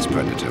greatest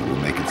predator will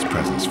make its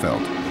presence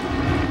felt: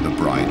 the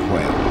bride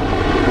whale.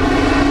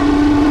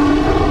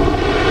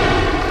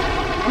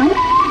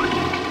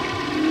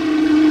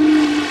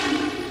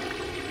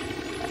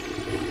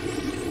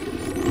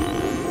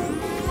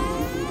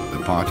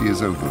 The party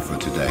is over for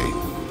today,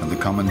 and the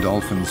common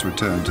dolphins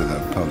return to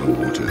their polar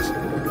waters.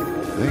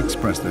 They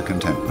express their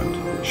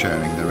contentment,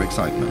 sharing their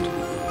excitement,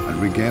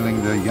 and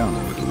regaling their young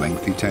with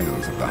lengthy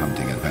tales of the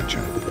hunting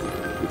adventure.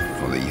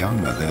 For the young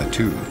are there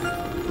too.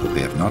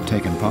 They have not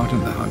taken part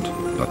in the hunt,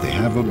 but they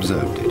have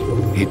observed it,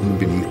 hidden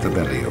beneath the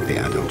belly of the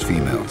adult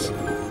females.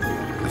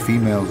 The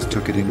females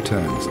took it in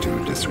turns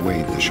to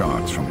dissuade the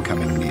sharks from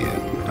coming near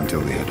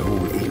until they had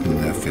all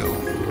eaten their fill.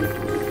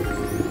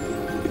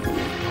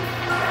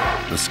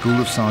 The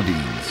school of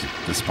sardines,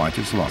 despite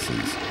its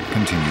losses,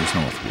 continues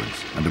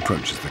northwards and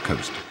approaches the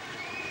coast.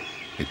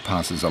 It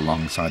passes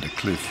alongside a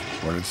cliff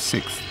where a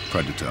sixth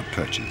predator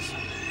perches.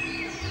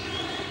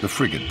 The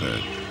frigate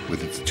bird,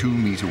 with its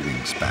 2-meter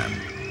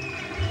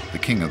wingspan. The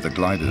king of the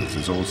gliders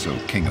is also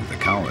king of the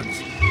cowards.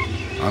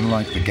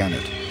 Unlike the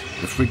gannet,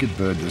 the frigate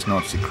bird does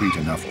not secrete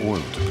enough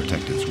oil to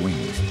protect its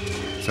wings,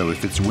 so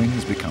if its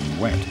wings become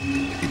wet,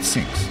 it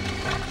sinks.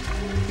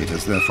 It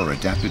has therefore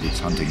adapted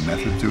its hunting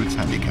method to its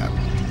handicap.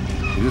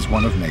 It is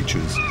one of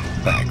nature's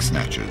bag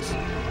snatchers.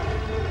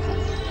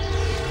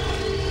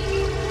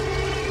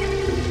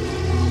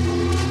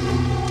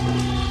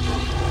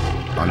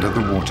 Under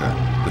the water,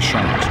 the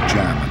sharks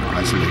jam an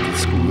isolated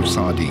school of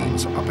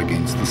sardines up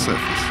against the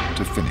surface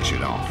to finish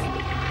it off.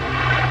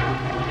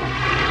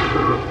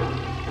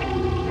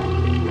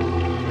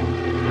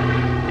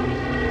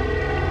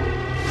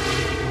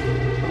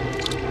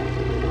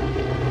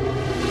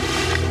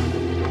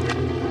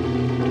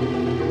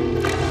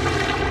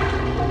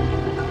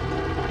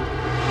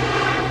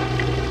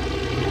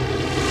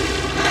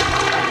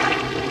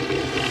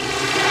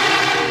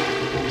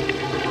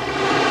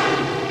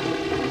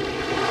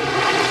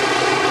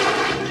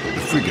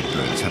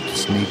 divers have to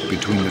sneak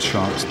between the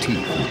shark's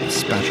teeth and the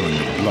spattering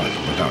of blood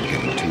without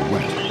getting too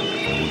wet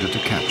in order to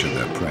capture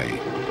their prey.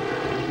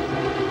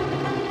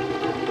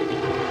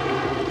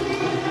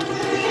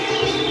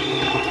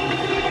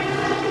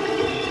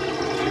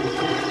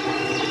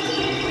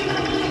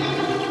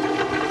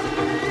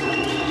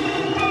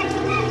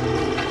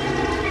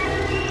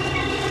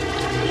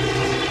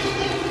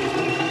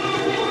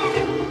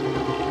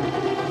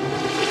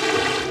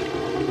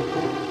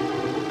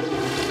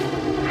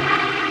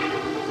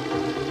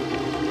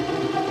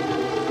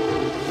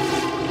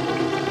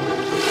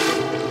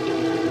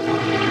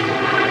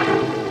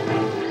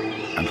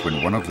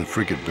 When one of the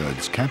frigate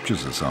birds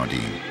captures a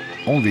sardine,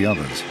 all the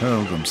others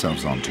hurl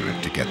themselves onto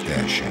it to get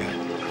their share.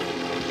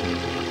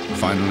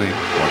 Finally,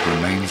 what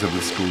remains of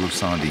the school of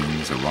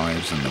sardines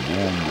arrives in the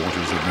warm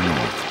waters of the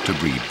north to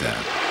breed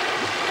there.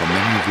 For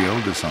many of the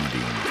older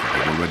sardines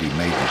that have already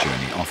made the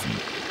journey often,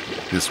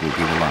 this will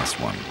be the last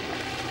one,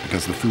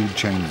 because the food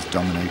chain is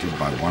dominated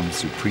by one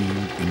supreme,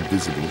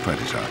 invisible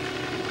predator,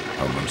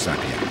 Homo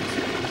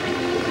sapiens.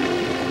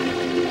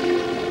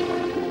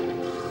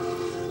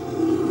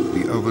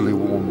 Overly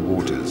warm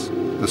waters,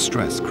 the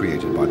stress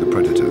created by the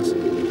predators,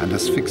 and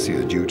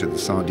asphyxia due to the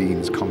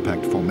sardine's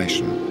compact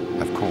formation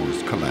have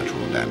caused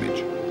collateral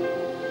damage.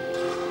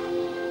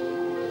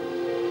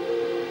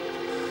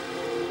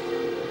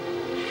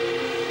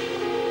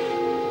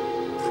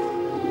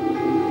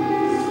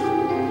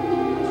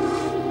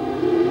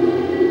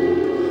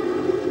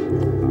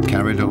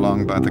 Carried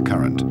along by the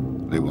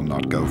current, they will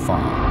not go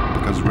far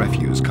because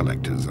refuse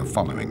collectors are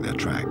following their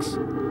tracks.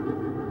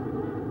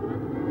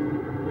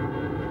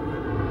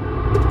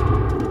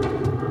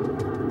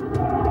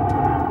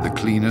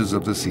 Cleaners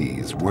of the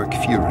seas work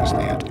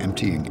furiously at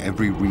emptying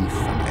every reef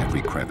and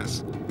every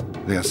crevice.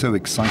 They are so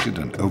excited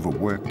and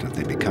overworked that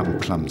they become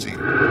clumsy.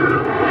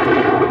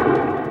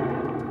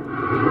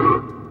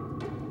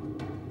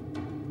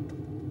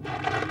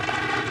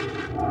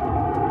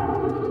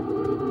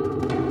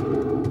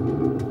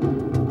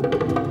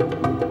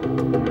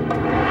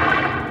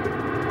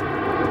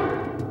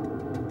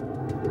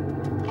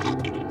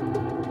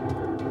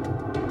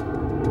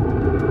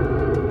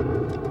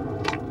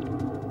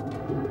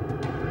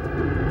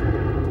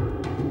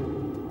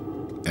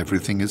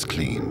 Everything is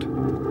cleaned.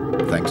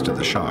 Thanks to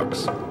the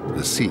sharks,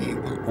 the sea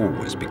will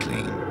always be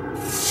clean.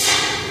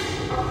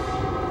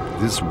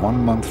 This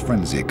one-month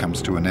frenzy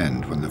comes to an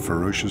end when the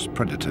ferocious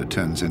predator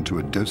turns into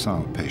a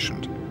docile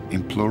patient,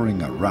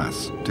 imploring a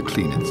wrasse to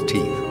clean its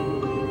teeth.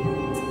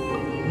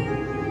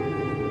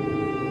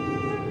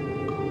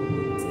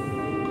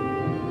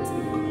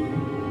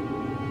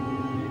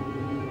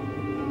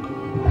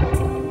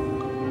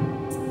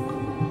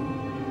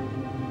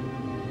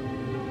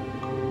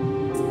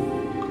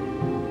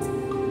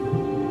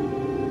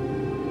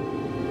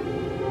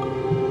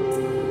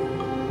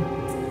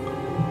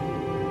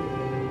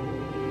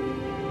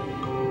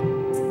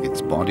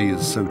 Its body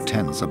is so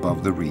tense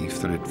above the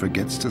reef that it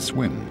forgets to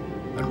swim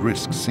and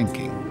risks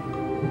sinking.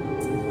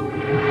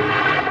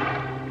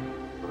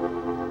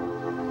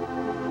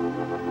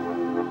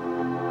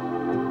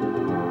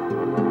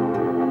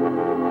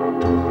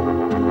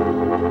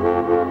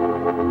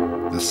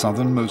 The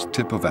southernmost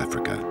tip of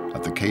Africa,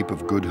 at the Cape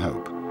of Good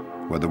Hope,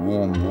 where the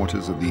warm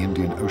waters of the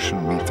Indian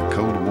Ocean meet the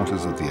cold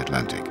waters of the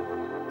Atlantic,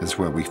 is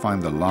where we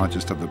find the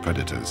largest of the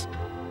predators,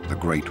 the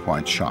great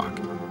white shark.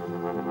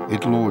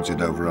 It lords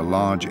it over a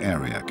large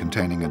area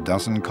containing a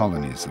dozen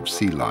colonies of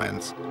sea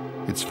lions,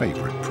 its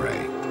favorite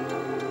prey.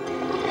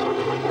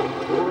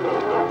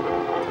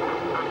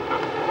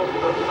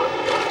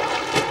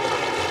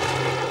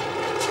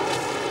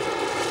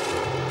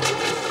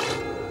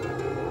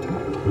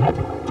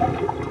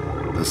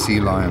 The sea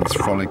lions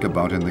frolic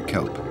about in the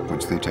kelp,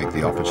 which they take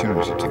the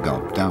opportunity to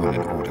gulp down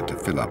in order to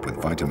fill up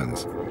with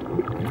vitamins.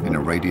 In a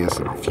radius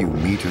of a few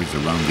meters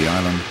around the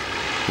island,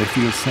 they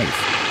feel safe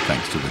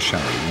thanks to the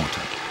shallow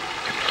water.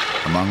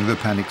 Among the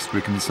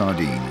panic-stricken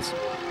sardines,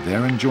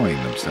 they're enjoying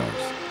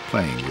themselves,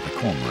 playing with the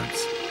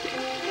cormorants.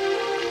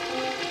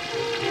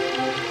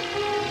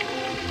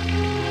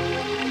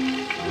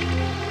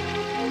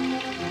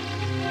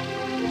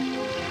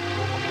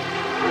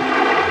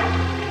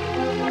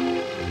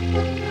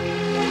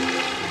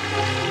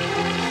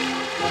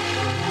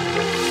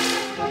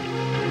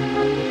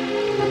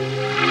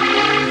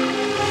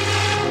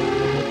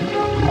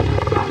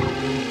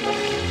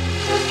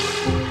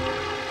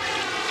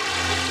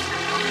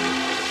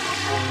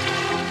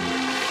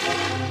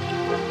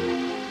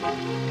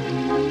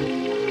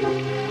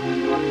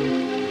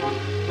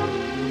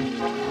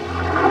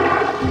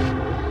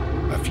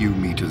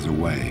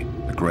 Away,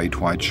 the great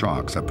white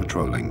sharks are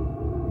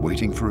patrolling,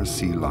 waiting for a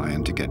sea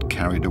lion to get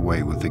carried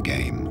away with the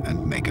game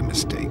and make a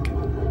mistake.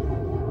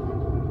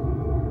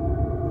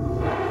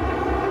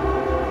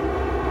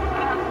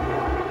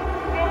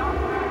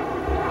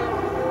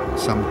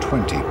 Some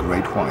 20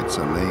 great whites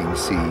are laying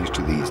siege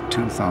to these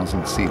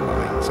 2,000 sea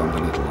lions on the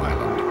little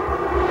island.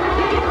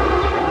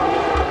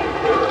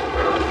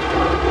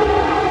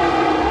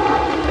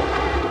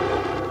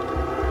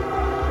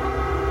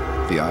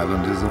 The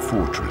island is a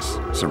fortress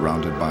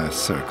surrounded by a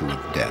circle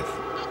of death.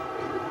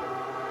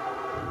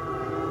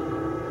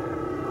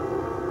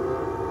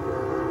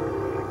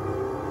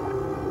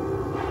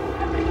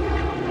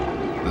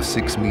 The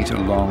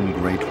 6-meter-long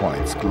great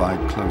whites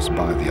glide close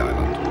by the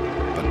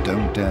island, but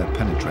don't dare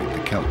penetrate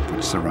the kelp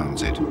which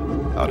surrounds it,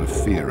 out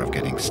of fear of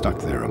getting stuck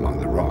there among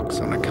the rocks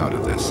on account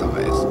of their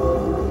size.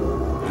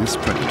 This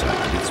predator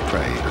and its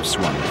prey have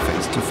swum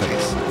face to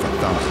face for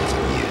thousands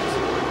of years.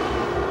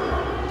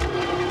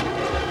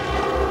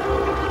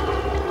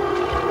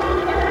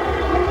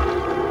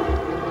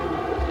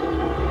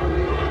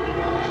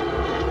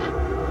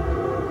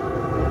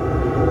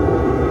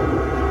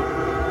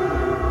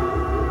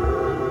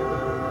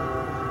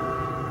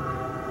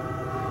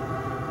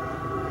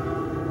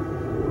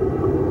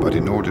 But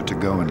in order to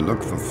go and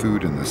look for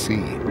food in the sea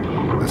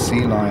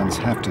lions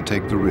have to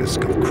take the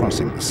risk of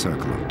crossing the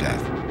circle of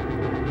death.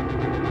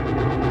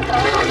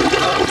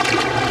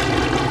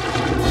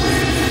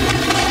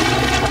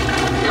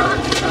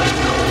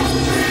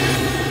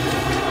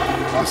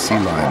 The sea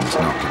lion is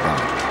knocked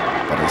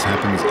about, but as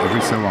happens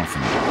every so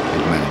often,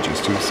 it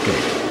manages to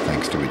escape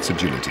thanks to its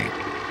agility.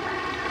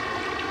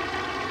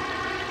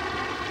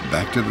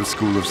 Back to the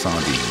school of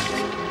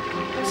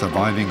sardines.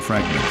 Surviving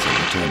fragments are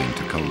returning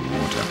to cold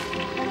water.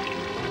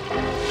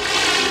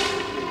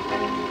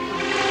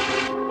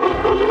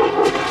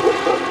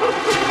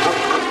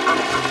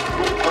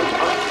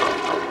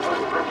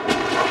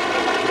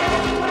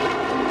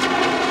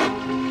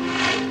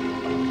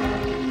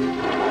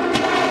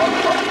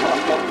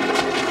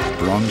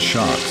 Bronze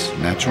sharks,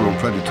 natural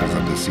predators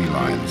of the sea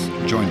lions,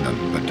 join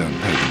them but don't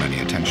pay them any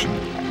attention.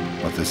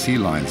 But the sea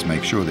lions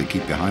make sure they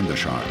keep behind the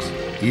sharks,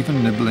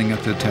 even nibbling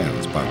at their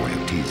tails by way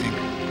of teasing.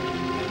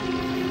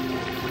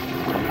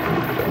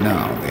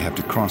 Now they have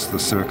to cross the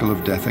circle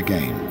of death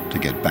again to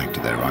get back to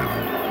their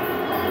island.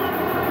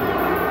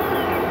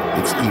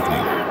 It's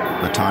evening,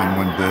 the time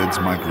when birds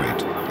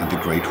migrate and the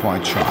great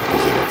white shark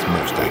is at its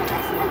most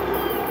active.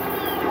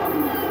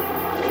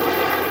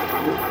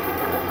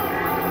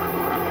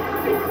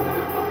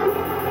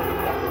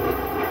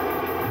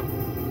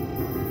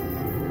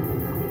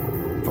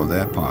 For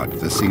their part,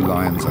 the sea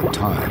lions are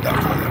tired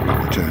after their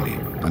long journey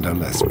and are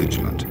less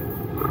vigilant.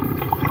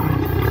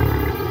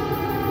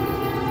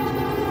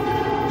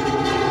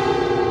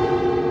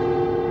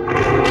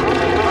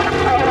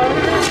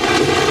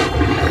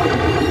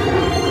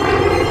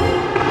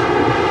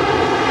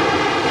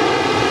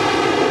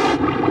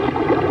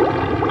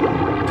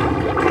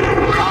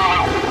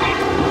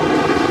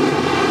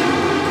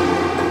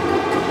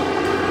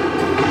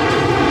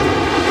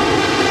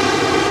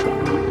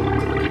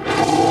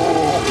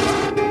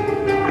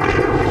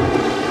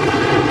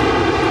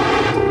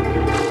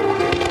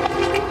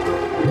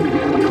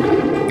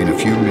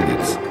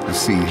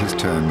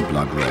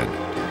 Blood red,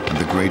 and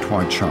the great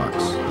white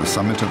sharks, the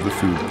summit of the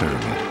food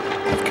pyramid,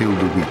 have killed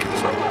the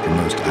weakest, the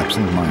most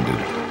absent-minded,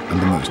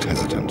 and the most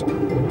hesitant.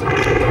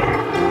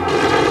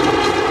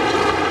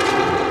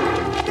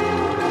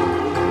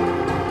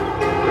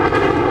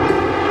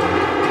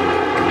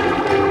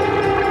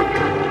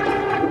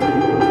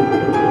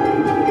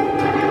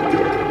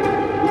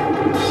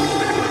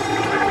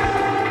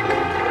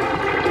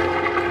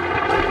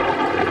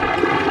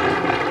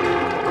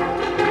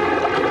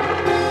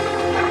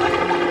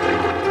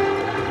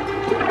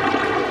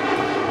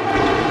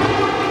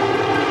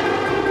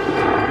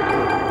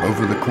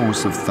 Over the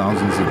course of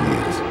thousands of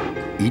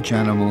years, each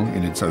animal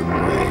in its own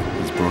way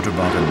has brought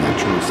about a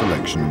natural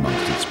selection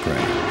amongst its prey.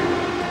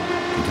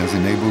 It has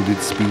enabled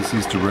its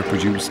species to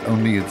reproduce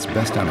only its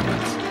best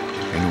elements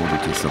in order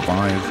to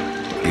survive,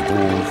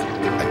 evolve,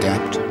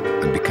 adapt,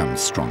 and become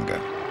stronger.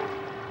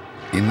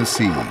 In the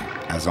sea,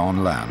 as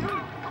on land,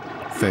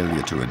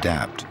 failure to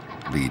adapt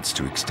leads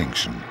to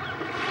extinction.